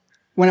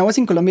 When I was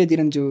in Colombia, I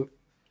didn't do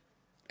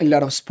a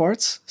lot of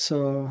sports.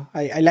 So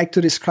I like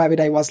to describe it,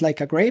 I was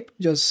like a grape,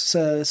 just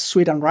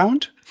sweet and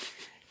round.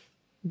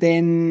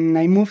 Then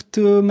I moved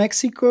to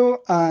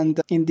Mexico,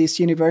 and in this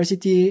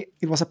university,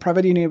 it was a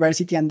private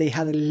university, and they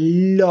had a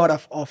lot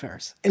of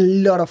offers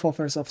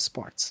of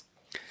sports.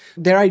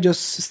 There I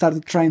just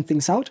started trying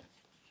things out.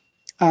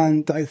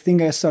 And I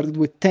think I started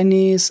with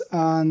tennis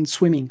and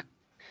swimming.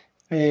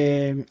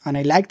 And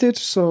I liked it,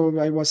 so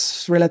I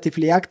was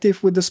relatively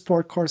active with the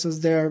sport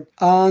courses there.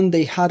 And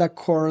they had a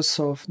course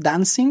of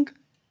dancing,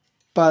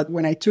 but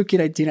when I took it,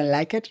 I didn't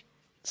like it.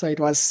 So it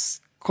was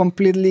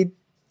completely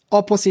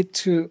opposite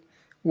to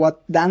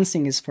what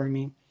dancing is for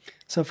me.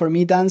 So for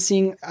me,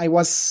 dancing, I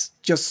was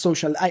just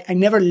social. I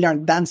never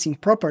learned dancing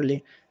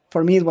properly.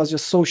 For me, it was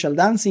just social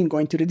dancing,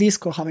 going to the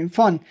disco, having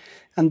fun.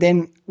 And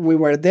then we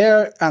were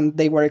there and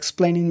they were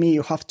explaining me,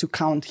 you have to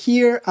count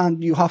here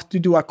and you have to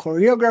do a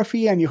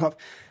choreography and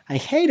I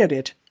hated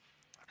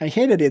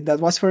it. That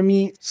was for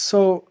me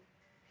so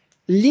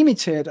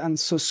limited and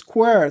so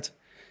squared.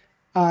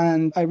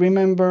 And I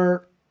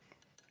remember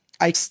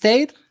I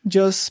stayed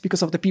just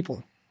because of the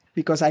people,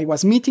 because I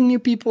was meeting new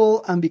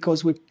people and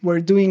because we were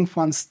doing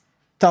fun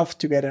stuff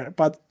together.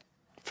 But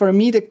for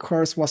me, the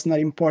course was not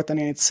important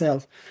in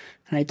itself.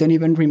 And I don't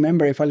even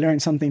remember if I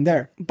learned something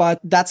there. But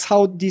that's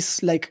how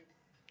this like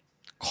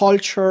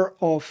culture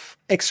of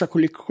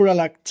extracurricular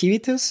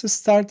activities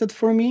started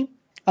for me.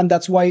 And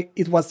that's why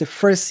it was the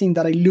first thing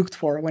that I looked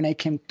for when I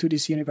came to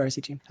this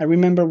university. I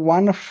remember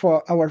one of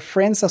our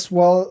friends as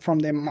well from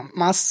the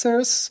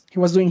masters, he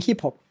was doing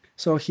hip hop.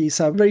 So he's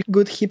a very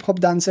good hip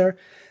hop dancer.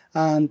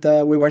 And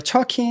we were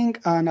talking.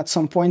 And at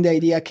some point, the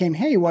idea came,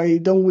 hey, why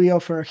don't we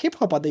offer hip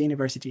hop at the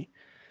university?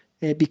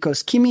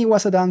 Because Kimi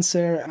was a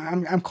dancer.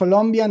 I'm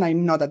Colombian.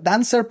 I'm not a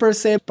dancer per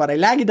se, but I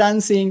like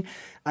dancing.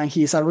 And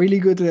he's a really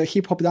good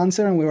hip hop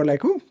dancer. And we were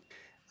like, ooh.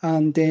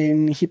 And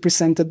then he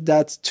presented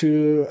that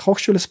to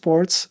Hochschule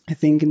Sports. I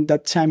think in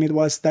that time it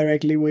was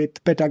directly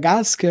with Peter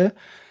Galske.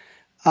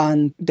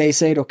 And they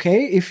said,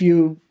 okay, if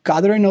you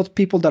gather enough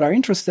people that are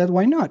interested,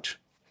 why not?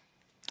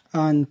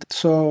 And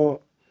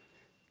so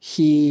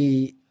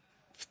he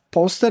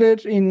posted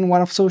it in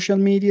one of social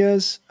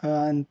medias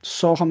and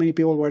saw how many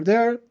people were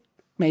there.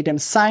 Made them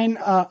sign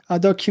a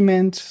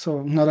document,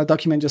 so not a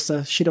document, just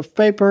a sheet of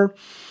paper.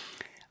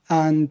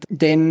 And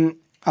then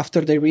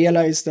after they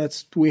realized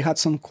that we had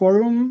some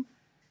quorum,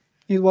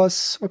 it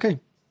was, okay,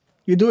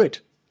 you do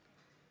it.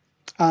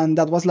 And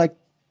that was like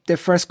the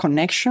first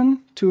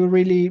connection to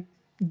really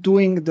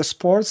doing the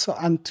sports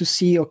and to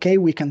see, okay,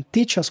 we can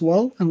teach as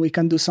well and we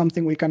can do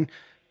something, we can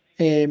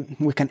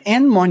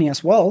earn money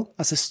as well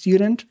as a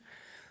student,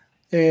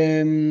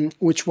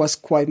 which was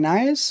quite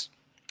nice.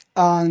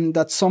 And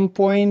at some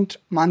point,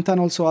 Mantan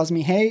also asked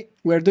me, hey,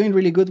 we're doing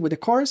really good with the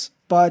course,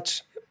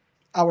 but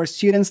our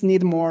students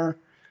need more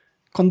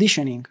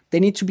conditioning. They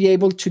need to be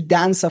able to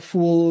dance a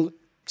full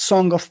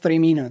song of 3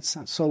 minutes.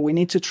 So we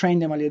need to train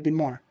them a little bit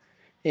more.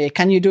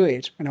 Can you do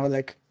it? And I was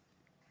like,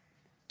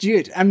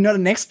 dude, I'm not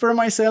an expert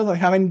myself. I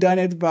haven't done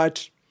it,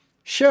 but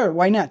sure,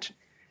 why not?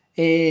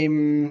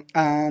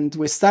 And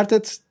we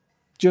started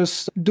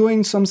just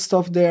doing some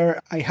stuff there.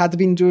 I had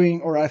been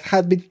training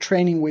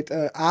with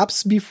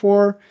apps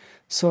before.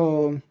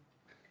 So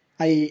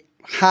I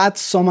had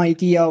some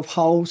idea of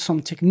how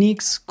some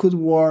techniques could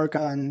work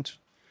and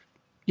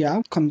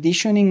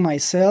conditioning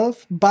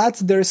myself.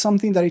 But there's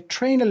something that I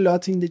train a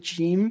lot in the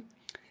gym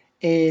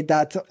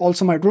that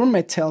also my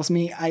roommate tells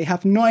me, I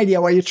have no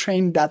idea why you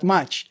train that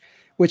much,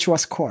 which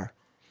was core.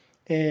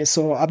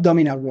 So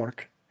abdominal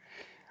work.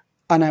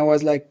 And I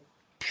was like,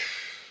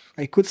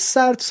 I could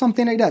start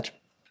something like that.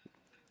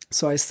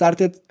 So I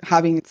started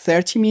having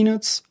 30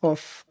 minutes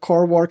of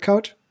core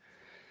workout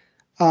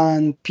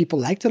and people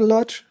liked it a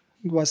lot.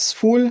 It was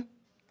full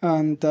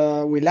and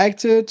we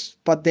liked it.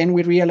 But then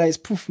we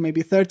realized,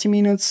 maybe 30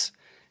 minutes,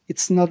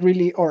 it's not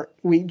really, or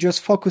we just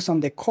focus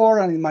on the core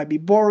and it might be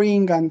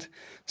boring. And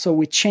so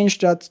we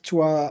changed that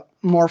to a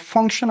more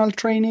functional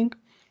training.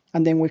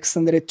 And then we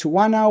extended it to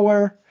 1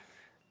 hour.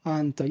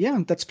 And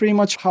that's pretty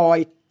much how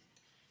I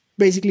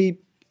basically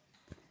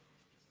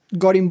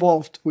got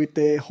involved with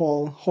the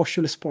whole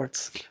Hochschule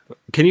Sports.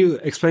 Can you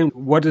explain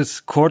what is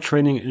core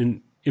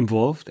training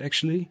involved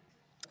actually?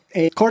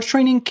 Core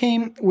training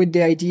came with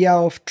the idea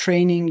of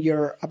training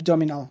your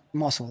abdominal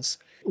muscles.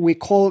 We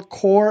call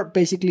core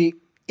basically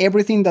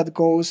everything that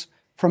goes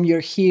from your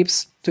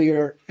hips to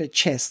your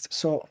chest.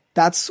 So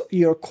that's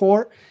your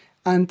core.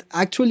 And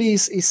actually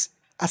is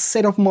a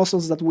set of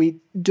muscles that we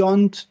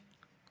don't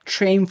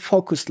train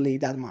focusedly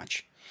that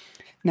much.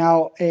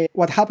 Now,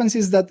 what happens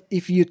is that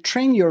if you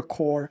train your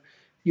core,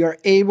 you're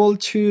able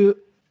to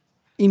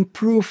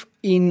improve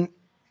in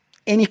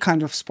any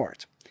kind of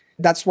sport.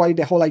 That's why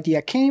the whole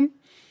idea came.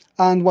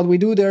 And what we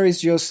do there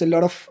is just a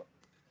lot of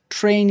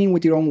training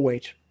with your own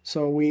weight.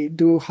 So we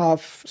do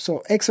have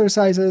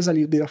exercises, a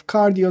little bit of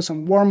cardio,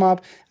 some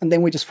warm-up, and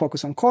then we just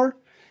focus on core.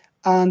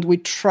 And we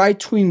try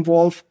to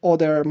involve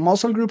other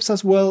muscle groups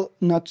as well,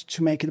 not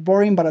to make it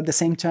boring, but at the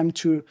same time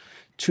to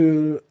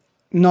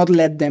not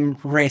let them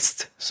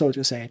rest, so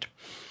to say it.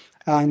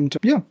 And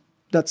yeah,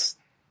 that's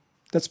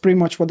pretty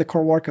much what the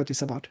core workout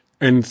is about.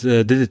 And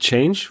did it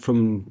change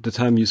from the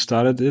time you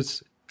started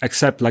it,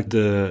 except like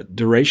the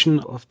duration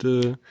of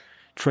the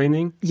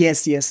training?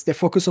 Yes. The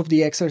focus of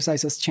the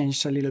exercise has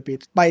changed a little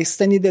bit. By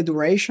extending the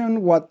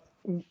duration, what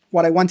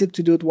I wanted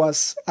to do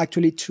was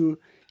actually to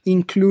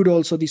include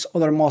also these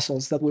other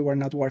muscles that we were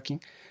not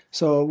working.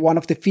 So one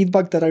of the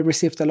feedback that I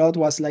received a lot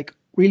was like,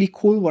 really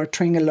cool, we're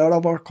training a lot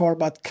of our core,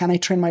 but can I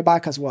train my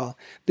back as well?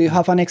 Do you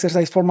have an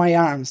exercise for my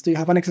arms? Do you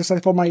have an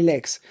exercise for my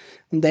legs?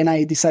 And then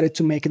I decided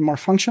to make it more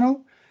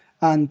functional.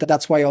 And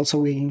that's why also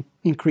we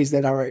increased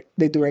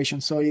the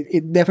duration. So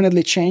it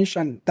definitely changed.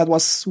 And that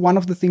was one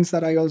of the things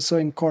that I also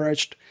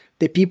encouraged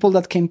the people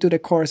that came to the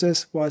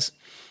courses was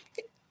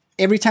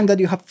every time that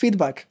you have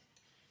feedback,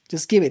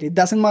 just give it. It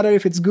doesn't matter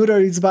if it's good or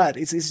it's bad.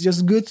 It's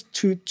just good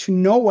to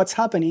know what's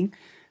happening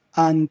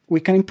and we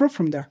can improve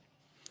from there.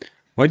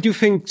 Why do you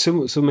think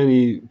so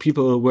many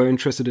people were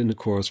interested in the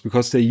course?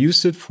 Because they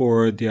used it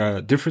for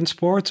their different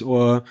sports,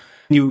 or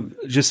you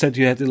just said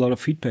you had a lot of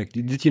feedback?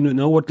 Did you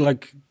know what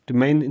like the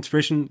main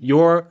inspiration?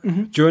 Your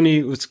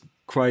journey was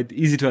quite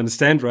easy to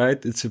understand,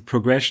 right? It's a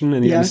progression,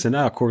 and you understand,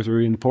 course are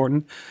really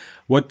important.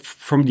 What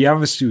from the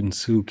other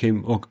students who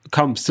came or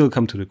still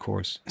come to the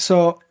course?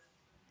 So,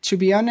 to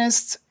be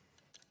honest,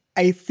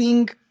 I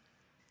think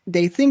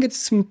they think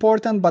it's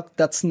important, but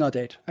that's not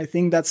it. I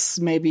think that's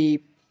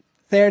maybe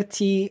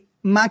 30,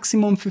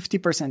 maximum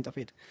 50% of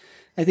it.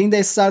 I think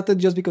they started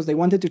just because they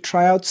wanted to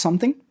try out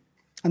something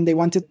and they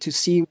wanted to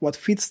see what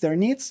fits their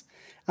needs.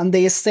 And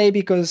they stay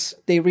because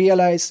they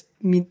realize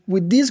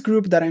with this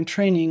group that I'm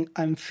training,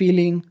 I'm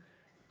feeling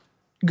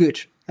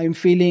good. I'm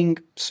feeling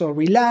so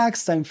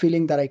relaxed. I'm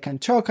feeling that I can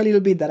talk a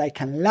little bit, that I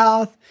can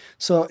laugh.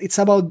 So it's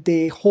about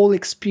the whole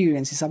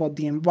experience. It's about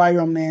the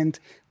environment,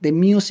 the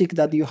music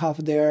that you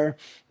have there,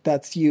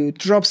 that you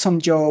drop some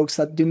jokes,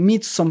 that you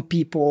meet some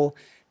people,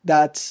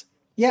 that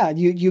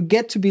you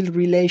get to build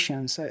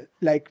relations.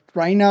 Like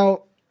right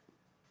now,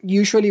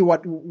 usually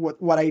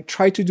what I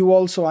try to do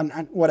also,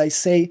 and what I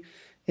say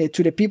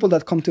to the people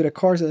that come to the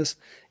courses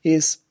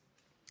is,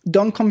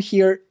 don't come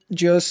here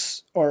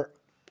just, or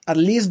at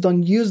least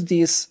don't use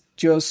this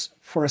just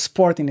for a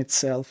sport in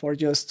itself or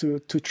just to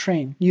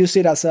train. Use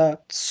it as a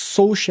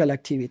social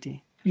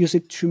activity. Use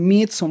it to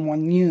meet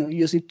someone new.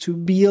 Use it to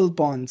build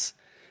bonds.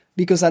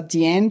 Because at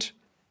the end,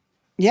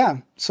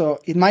 so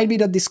it might be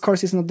that this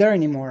course is not there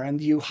anymore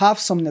and you have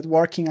some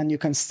networking and you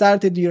can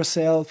start it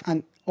yourself,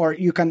 or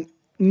you can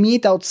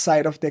meet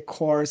outside of the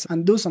course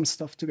and do some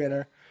stuff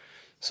together.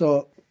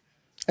 So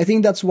I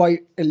think that's why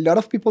a lot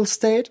of people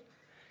stayed.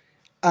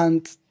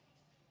 And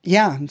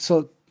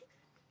so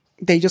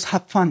they just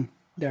have fun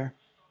there.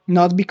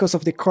 Not because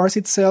of the course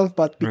itself,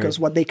 but because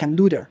what they can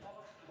do there.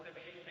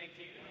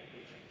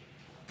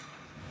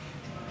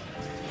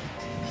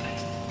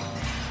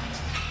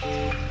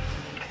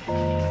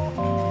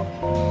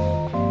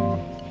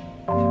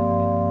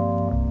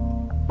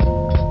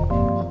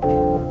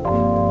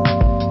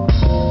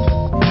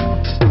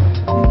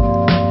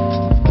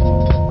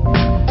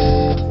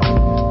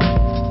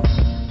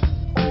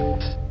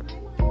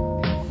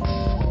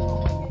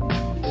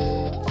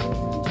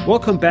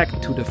 Welcome back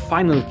to the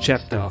final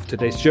chapter of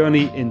today's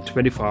journey in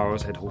 24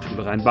 hours at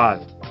Hochschule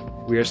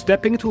Rhein-Waal. We are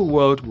stepping into a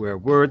world where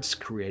words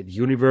create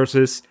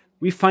universes.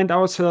 We find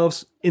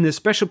ourselves in a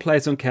special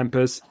place on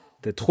campus,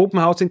 the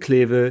Tropenhaus in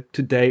Kleve,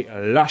 today a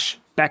lush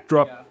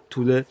backdrop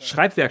to the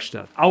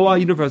Schreibwerkstatt, our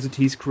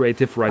university's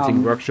creative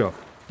writing workshop.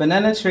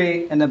 Banana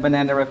tree in the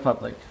banana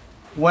republic.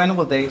 When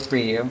will they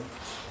free you?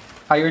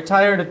 Are you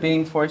tired of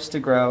being forced to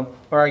grow,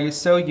 or are you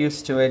so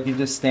used to it you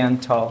just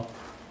stand tall?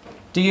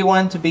 Do you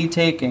want to be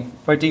taken,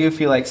 or do you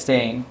feel like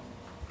staying?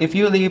 If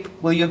you leave,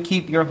 will you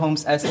keep your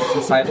home's essence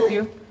inside of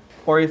you?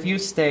 Or if you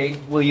stay,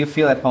 will you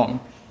feel at home?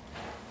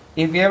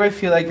 If you ever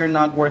feel like you're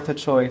not worth a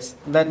choice,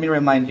 let me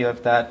remind you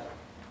of that.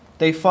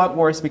 They fought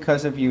wars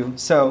because of you,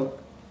 so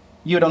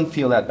you don't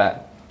feel that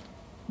bad.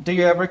 Do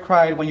you ever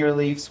cry when your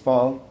leaves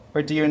fall,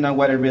 or do you know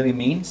what it really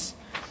means?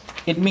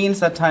 It means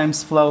that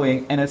time's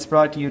flowing and it's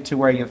brought you to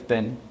where you've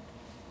been.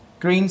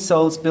 Green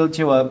souls built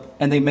you up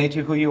and they made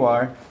you who you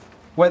are.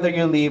 Whether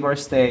you leave or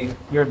stay,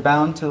 you're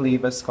bound to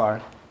leave a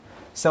scar.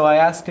 So I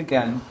ask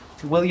again,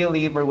 will you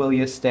leave or will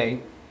you stay?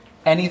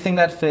 Anything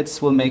that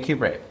fits will make you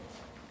brave.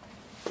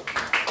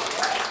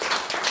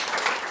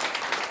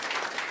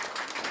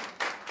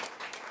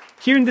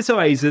 Here in this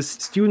oasis,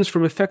 students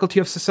from the Faculty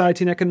of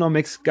Society and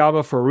Economics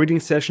gather for a reading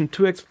session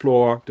to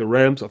explore the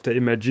realms of their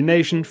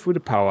imagination through the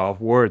power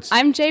of words.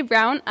 I'm Jay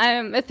Brown.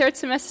 I'm a third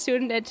semester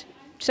student at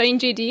studying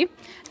GD.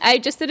 I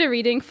just did a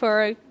reading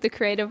for the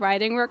creative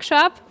writing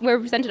workshop where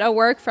we presented our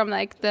work from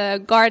like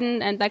the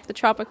garden and like the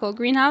tropical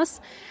greenhouse.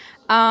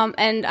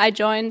 And I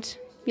joined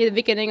the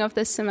beginning of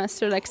this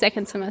semester, like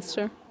second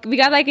semester. We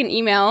got like an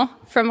email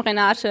from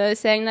Renate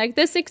saying like,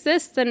 this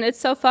exists and it's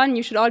so fun,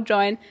 you should all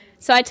join.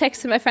 So I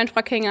texted my friend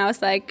Joaquin and I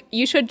was like,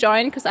 you should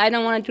join because I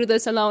don't want to do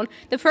this alone.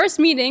 The first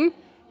meeting,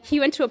 he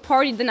went to a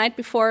party the night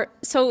before,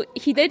 so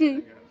he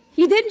didn't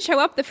show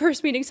up the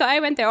first meeting, so I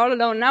went there all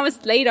alone, and I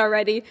was late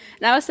already.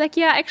 And I was like,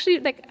 yeah, actually,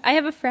 like, I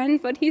have a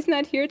friend, but he's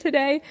not here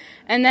today.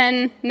 And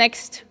then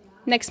next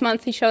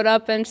month he showed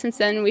up, and since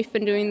then we've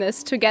been doing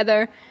this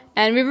together.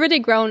 And we've really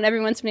grown.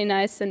 Everyone's really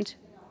nice. And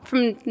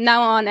from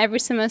now on, every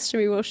semester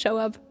we will show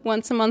up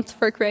once a month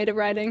for creative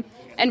writing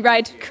and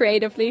write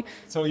creatively.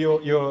 So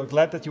you're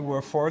glad that you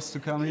were forced to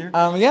come here?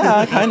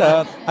 Yeah, kind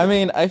of. I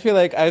mean, I feel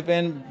like I've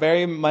been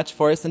very much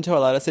forced into a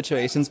lot of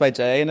situations by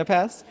Jay in the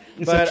past.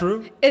 Is that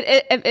true?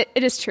 It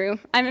is true.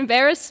 I'm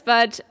embarrassed,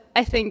 but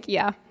I think,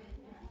 yeah.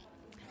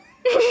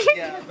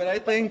 Yeah, but I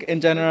think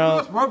in general...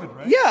 It was worth it,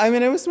 right? Yeah, I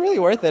mean, it was really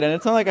worth it. And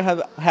it's not like I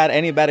have had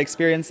any bad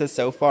experiences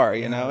so far,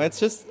 you know? It's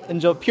just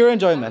pure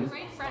enjoyment.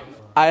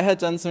 I had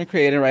done some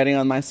creative writing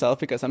on myself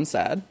because I'm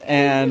sad.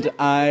 And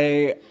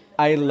I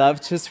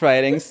love just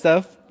writing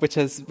stuff, which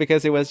is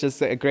because it was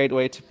just a great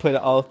way to put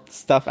all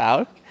stuff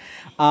out.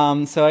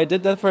 So I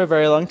did that for a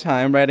very long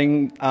time,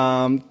 writing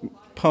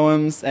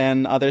poems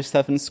and other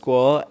stuff in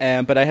school,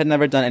 but I had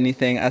never done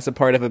anything as a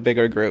part of a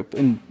bigger group,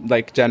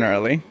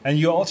 generally. And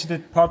you also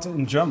did part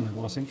in German,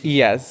 wasn't you?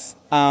 Yes,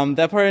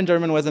 that part in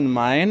German wasn't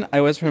mine.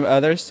 I was from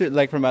other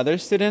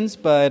students,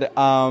 but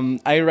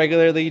I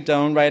regularly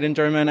don't write in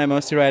German. I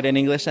mostly write in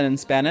English and in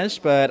Spanish.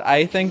 But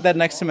I think that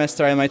next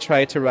semester I might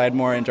try to write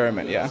more in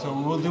German. Yeah. So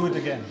we'll do it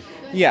again.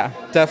 Yeah,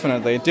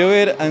 definitely do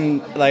it,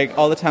 and like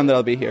all the time that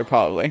I'll be here,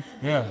 probably.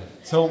 Yeah.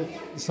 So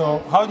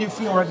how do you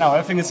feel right now?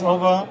 Everything is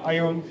over. Are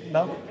you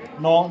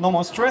no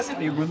more stressed?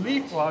 Are you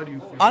relieved? Or how do you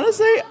feel?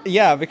 Honestly,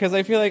 yeah, because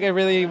I feel like I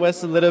really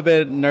was a little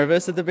bit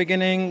nervous at the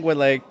beginning with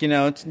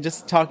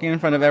just talking in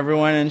front of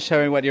everyone and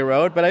showing what you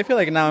wrote. But I feel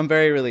like now I'm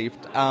very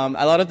relieved.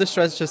 A lot of the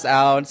stress just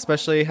out,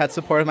 especially had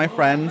support of my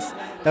friends.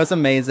 That was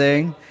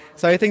amazing.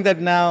 So I think that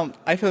now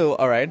I feel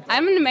all right.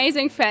 I'm an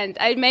amazing friend.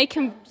 I make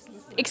him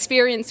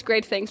experience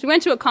great things. We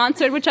went to a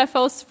concert, which I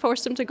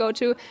forced him to go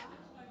to.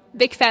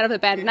 Big fan of the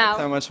band now.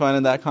 So much fun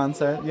in that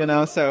concert,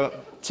 so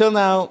till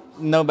now,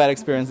 no bad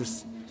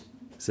experiences.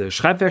 The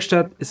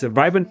Schreibwerkstatt is a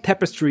vibrant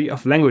tapestry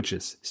of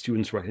languages.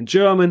 Students write in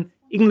German,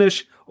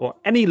 English, or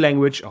any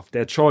language of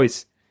their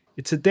choice.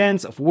 It's a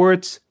dance of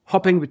words,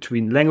 hopping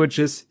between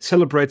languages,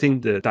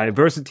 celebrating the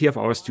diversity of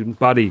our student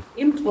body.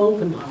 Im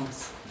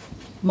Tropenhaus,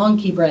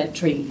 Monkey Bread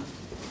Tree,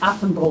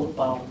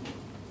 Affenbrotbaum.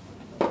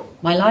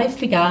 My life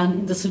began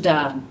in the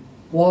Sudan,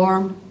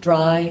 warm,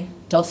 dry,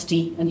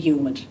 dusty and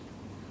humid.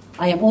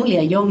 I am only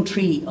a young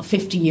tree of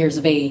 50 years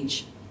of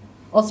age.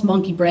 Us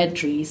monkey bread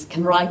trees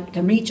can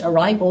reach a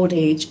ripe old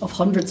age of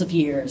hundreds of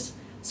years,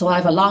 so I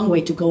have a long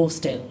way to go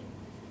still.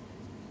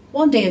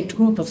 One day a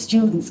group of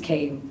students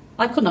came.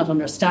 I could not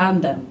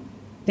understand them.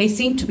 They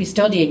seemed to be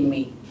studying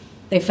me.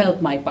 They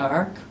felt my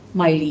bark,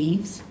 my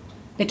leaves.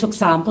 They took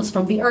samples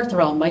from the earth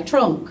around my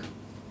trunk.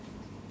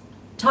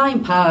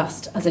 Time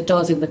passed as it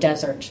does in the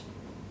desert.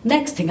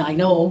 Next thing I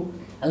know,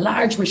 a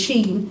large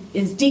machine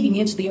is digging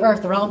into the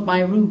earth around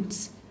my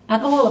roots.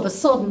 And all of a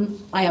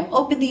sudden, I am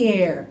up in the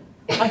air.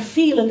 I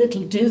feel a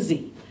little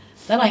dizzy.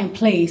 Then I am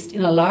placed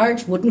in a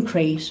large wooden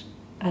crate,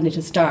 and it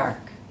is dark.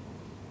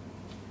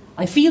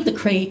 I feel the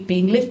crate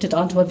being lifted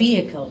onto a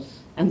vehicle,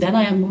 and then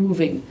I am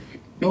moving,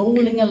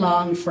 rolling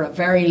along for a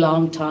very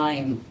long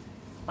time.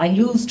 I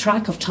lose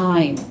track of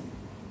time.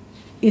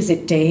 Is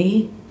it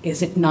day?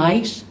 Is it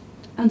night?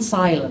 And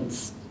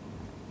silence.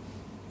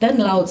 Then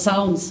loud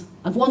sounds,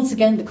 and once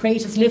again the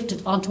crate is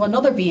lifted onto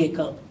another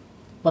vehicle.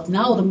 But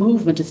now the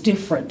movement is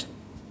different.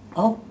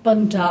 Up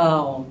and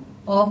down,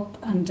 up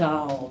and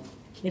down.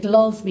 It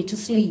lulls me to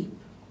sleep.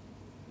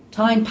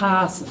 Time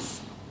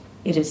passes.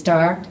 It is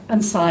dark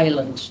and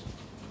silent.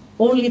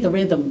 Only the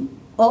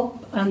rhythm,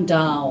 up and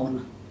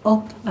down,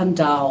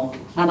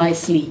 and I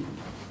sleep.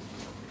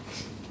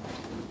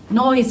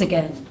 Noise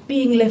again,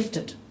 being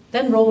lifted,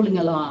 then rolling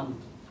along.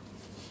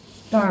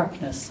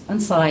 Darkness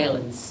and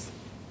silence.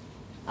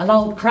 A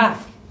loud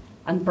crack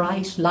and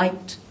bright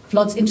light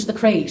floods into the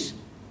crate.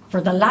 For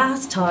the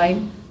last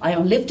time, I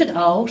am lifted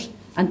out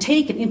and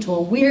taken into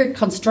a weird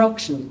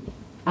construction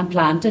and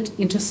planted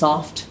into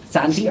soft,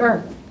 sandy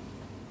earth.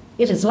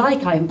 It is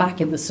like I am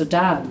back in the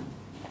Sudan,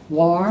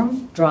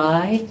 warm,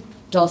 dry,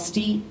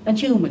 dusty and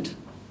humid.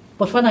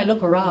 But when I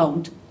look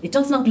around, it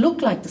does not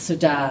look like the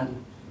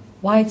Sudan.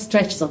 Wide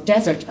stretches of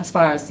desert as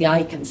far as the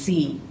eye can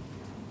see.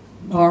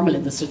 Normal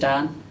in the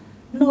Sudan.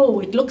 No,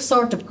 it looks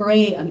sort of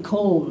grey and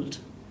cold.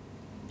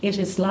 It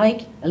is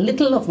like a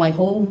little of my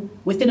home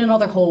within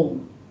another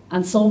home.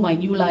 And so my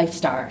new life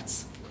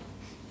starts.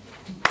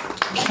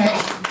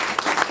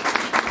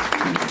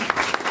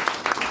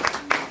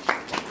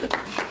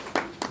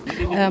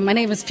 My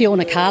name is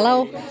Fiona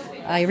Callow.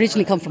 I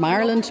originally come from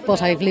Ireland,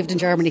 but I've lived in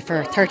Germany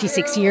for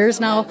 36 years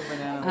now.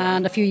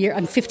 And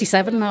I'm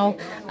 57 now.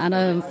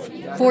 And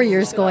 4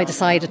 years ago I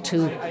decided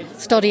to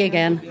study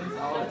again.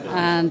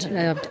 And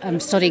I'm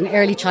studying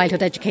early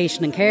childhood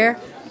education and care.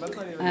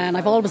 and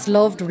I've always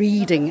loved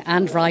reading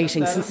and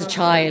writing since a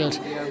child,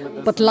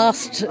 but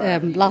lost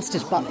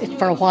it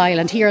for a while.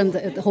 And here in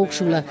the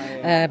Hochschule,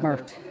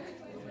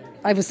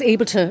 I was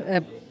able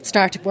to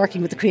start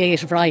working with the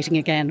creative writing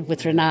again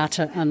with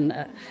Renate, and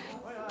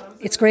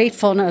it's great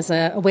fun as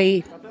a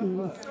way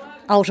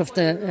out of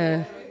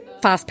the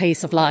fast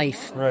pace of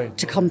life, right,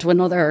 to come to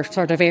another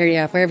sort of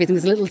area where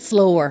everything's a little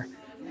slower.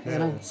 You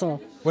know, so.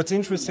 What's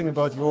interesting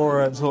about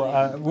your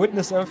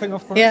witnessed everything,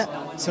 of course.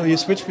 Yeah. So you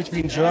switched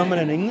between German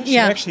and English.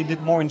 Yeah. You actually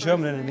did more in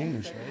German than in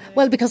English, right?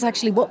 Well, because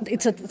actually,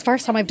 it's the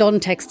first time I've done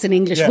texts in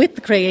English with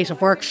the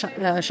creative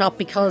workshop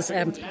because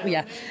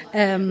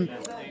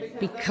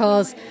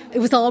it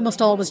was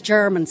almost always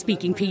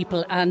German-speaking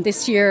people, and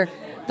this year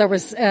there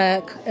was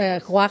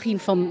Joaquin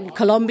from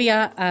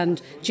Colombia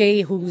and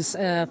Jay, who's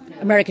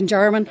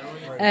American-German,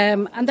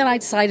 and then I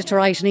decided to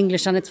write in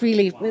English, and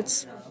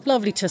it's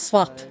lovely to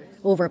swap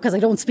over because I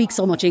don't speak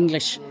so much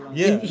English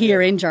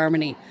here in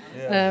Germany.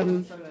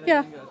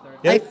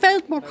 I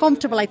felt more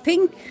comfortable. I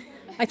think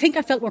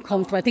I felt more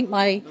comfortable. I think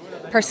my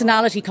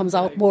personality comes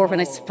out more when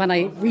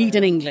I read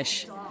in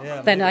English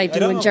than I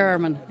do in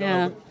German.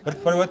 Yeah.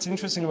 But what's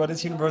interesting about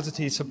this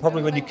university, so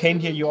probably when you came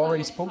here, you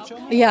already spoke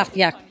German? Yeah,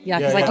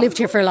 because I've lived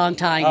here for a long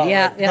time.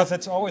 Right. Because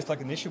that's always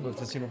like an issue with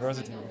this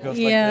university. Because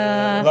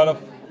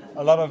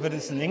a lot of it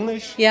is in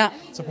English. Yeah.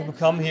 So people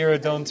come here,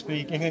 don't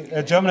speak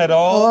German at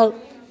all. Well,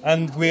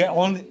 and we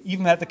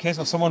even had the case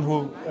of someone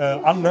who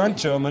unlearned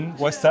German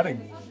while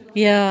studying.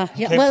 Yeah.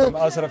 Came from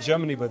outside of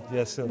Germany, but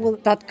yes. Well,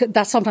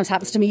 that sometimes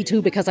happens to me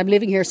too because I'm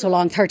living here so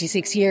long,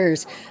 36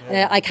 years.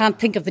 I can't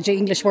think of the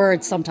English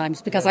words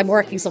sometimes because I'm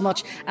working so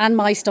much, and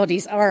my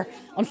studies are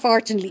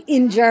unfortunately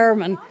in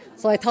German.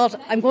 So I thought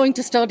I'm going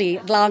to study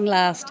at long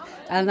last,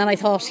 and then I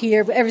thought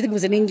here everything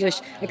was in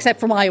English except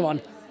for my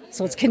one.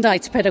 So it's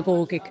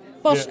Kindheitspädagogik.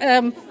 But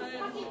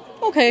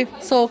okay,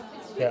 so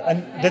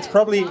and that's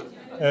probably,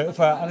 if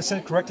I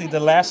understand correctly, the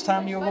last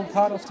time you were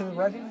part of the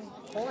writing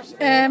course?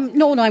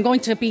 No, I'm going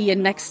to be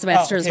in next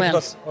semester as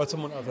well.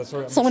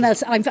 Someone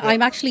else.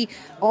 I'm actually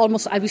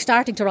almost. I'll be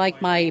starting to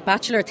write my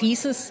bachelor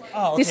thesis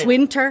this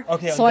winter.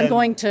 So I'm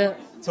going to.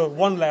 So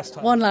one last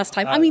time. One last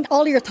time. I mean,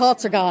 all your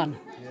thoughts are gone,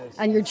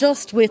 and you're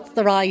just with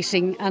the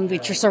writing and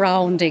with your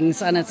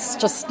surroundings, and it's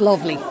just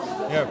lovely.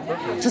 Yeah,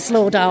 perfect. To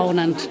slow down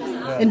and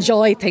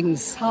enjoy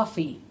things.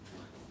 Coffee,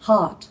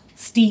 hot,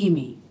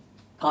 steamy.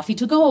 Coffee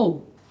to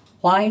go.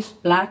 White,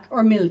 black,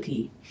 or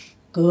milky.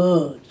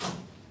 Good.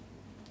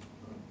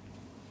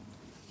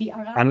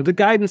 Under the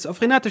guidance of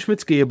Renate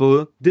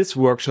Schmitz-Gebel, this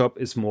workshop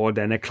is more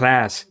than a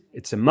class.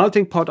 It's a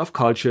melting pot of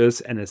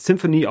cultures and a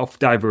symphony of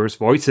diverse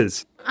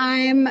voices.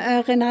 I'm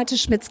Renate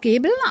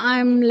Schmitz-Gebel.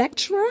 I'm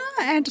lecturer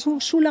at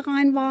Hochschule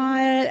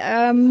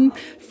Rhein-Waal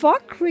for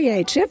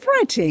creative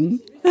writing.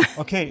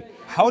 Okay,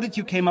 how did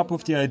you came up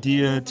with the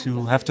idea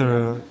to have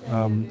the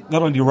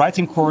not only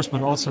writing course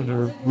but also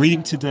the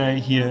reading today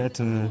here at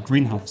the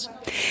greenhouse?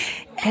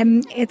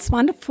 It's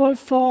wonderful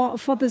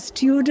for the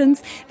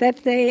students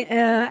that they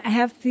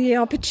have the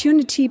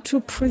opportunity to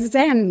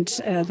present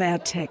their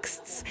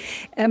texts.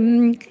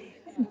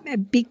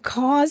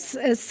 Because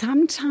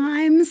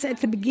sometimes at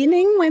the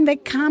beginning when they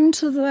come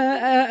to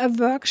the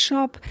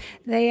workshop,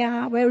 they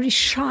are very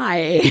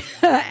shy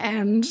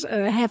and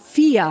have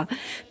fear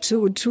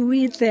to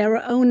read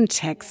their own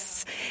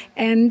texts.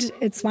 And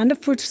it's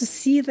wonderful to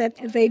see that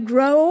they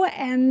grow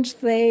and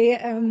they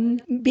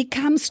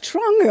become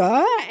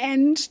stronger.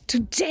 And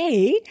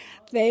today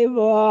they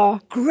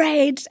were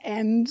great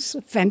and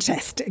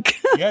fantastic.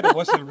 Yeah, there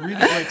was a really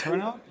great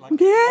turnout.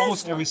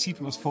 Almost every seat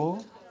was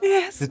full.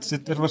 Yes.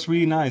 That was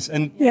really nice.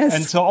 And yes.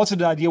 And so also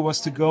the idea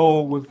was to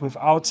go with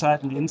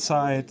outside and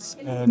inside.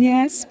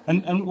 Yes.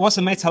 And it was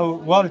amazed how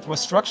well it was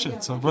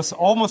structured. So it was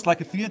almost like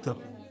a theater.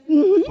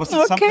 Mm-hmm. Was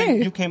it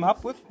something you came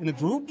up with in a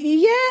group?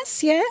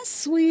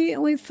 Yes.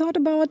 We thought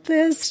about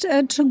this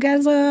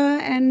together,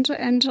 and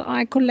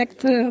I collect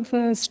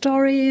the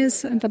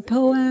stories and the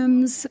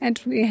poems, and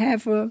we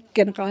have a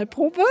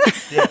Generalprobe.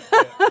 Yeah.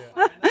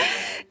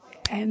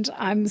 And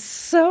I'm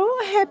so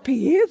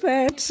happy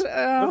that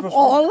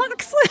all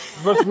looks.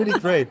 It was really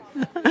great.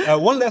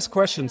 One last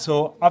question.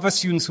 So other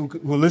students who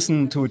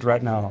listen to it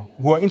right now,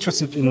 who are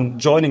interested in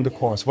joining the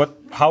course,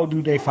 how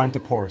do they find the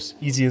course?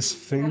 Easiest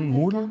thing,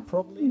 Moodle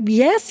probably?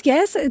 Yes,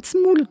 it's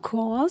Moodle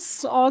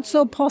course.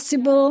 Also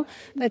possible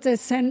that they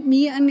send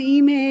me an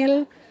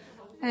email.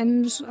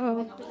 And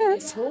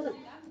yes.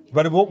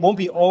 But it won't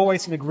be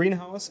always in a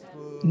greenhouse?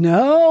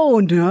 No.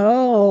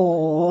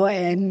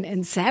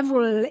 In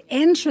several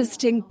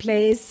interesting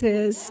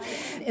places.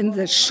 In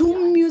the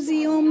Schum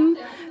Museum,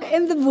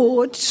 in the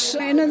wood,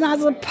 in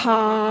another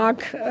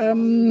park.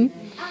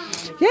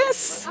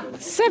 Yes,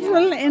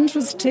 several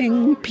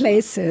interesting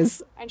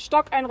places. Ein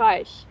Stock, ein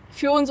Reich.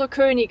 Für unsere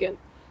Königin.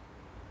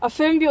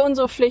 Erfüllen wir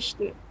unsere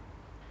Pflichten.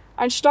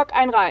 Ein Stock,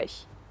 ein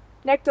Reich.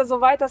 Nektar,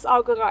 soweit das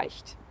Auge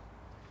reicht.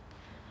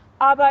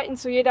 Arbeiten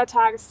zu jeder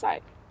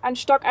Tageszeit. Ein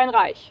Stock, ein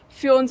Reich.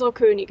 Für unsere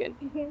Königin.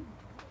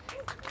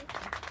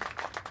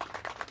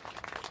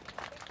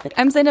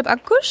 I'm Zeynep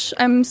Akkush.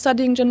 I'm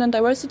studying gender and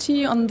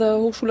diversity on the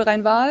Hochschule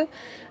Rhein-Waal,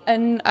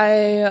 and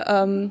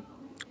I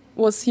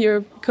was here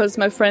because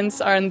my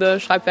friends are in the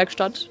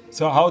Schreibwerkstatt.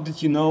 So how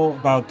did you know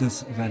about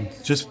this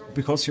event? Just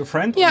because your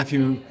friend? Yeah.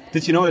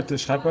 Did you know that the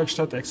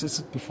Schreibwerkstatt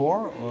existed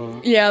before?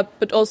 Or? Yeah,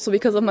 but also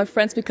because of my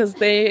friends, because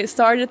they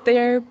started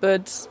there,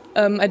 but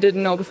I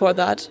didn't know before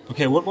that.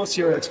 Okay, what was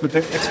your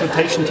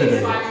expectation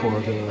today for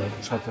the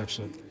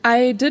Schreibwerkstatt?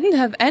 I didn't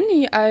have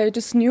any. I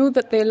just knew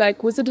that they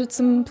visited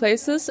some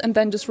places and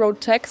then just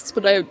wrote texts,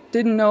 but I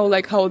didn't know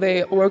how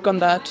they work on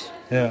that.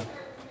 Yeah.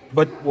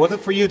 But was it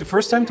for you the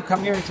first time to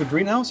come here into a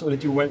greenhouse, or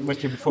did you went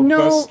here before? No.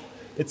 Because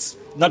it's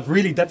not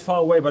really that far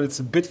away, but it's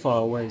a bit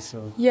far away.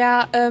 So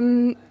yeah,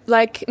 in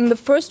the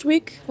first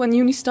week when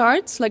uni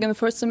starts, in the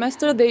first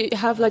semester, they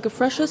have a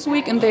freshers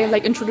week, and they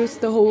introduce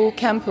the whole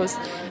campus,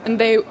 and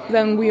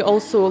then we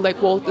also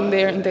walked in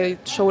there and they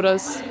showed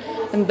us,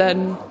 and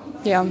then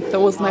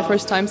that was my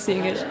first time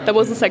seeing it. That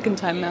was the second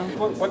time now.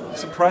 What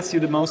surprised you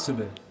the most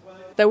today?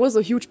 There was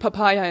a huge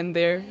papaya in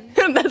there,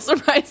 and that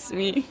surprised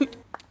me.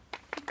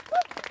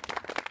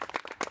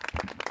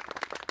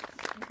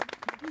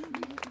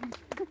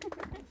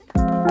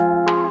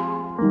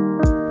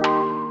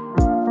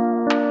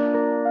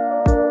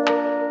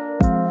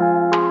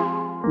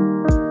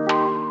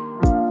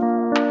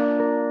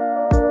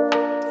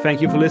 Thank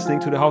you for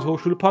listening to the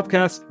Hochschule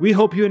podcast. We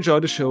hope you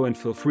enjoy the show and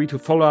feel free to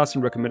follow us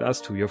and recommend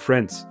us to your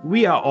friends.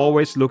 We are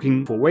always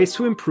looking for ways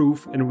to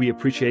improve and we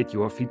appreciate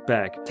your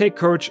feedback. Take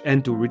courage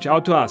and do reach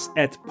out to us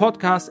at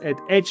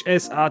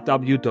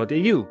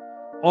podcast@hsrw.eu.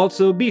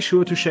 Also, be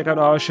sure to check out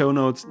our show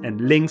notes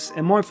and links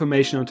and more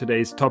information on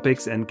today's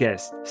topics and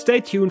guests. Stay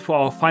tuned for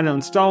our final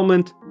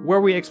installment, where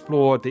we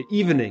explore the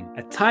evening,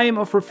 a time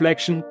of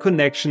reflection,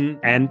 connection,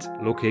 and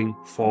looking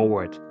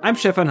forward. I'm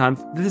Stefan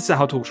Hanf. This is the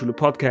Hochschule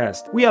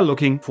podcast. We are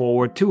looking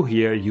forward to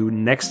hear you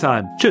next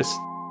time. Tschüss.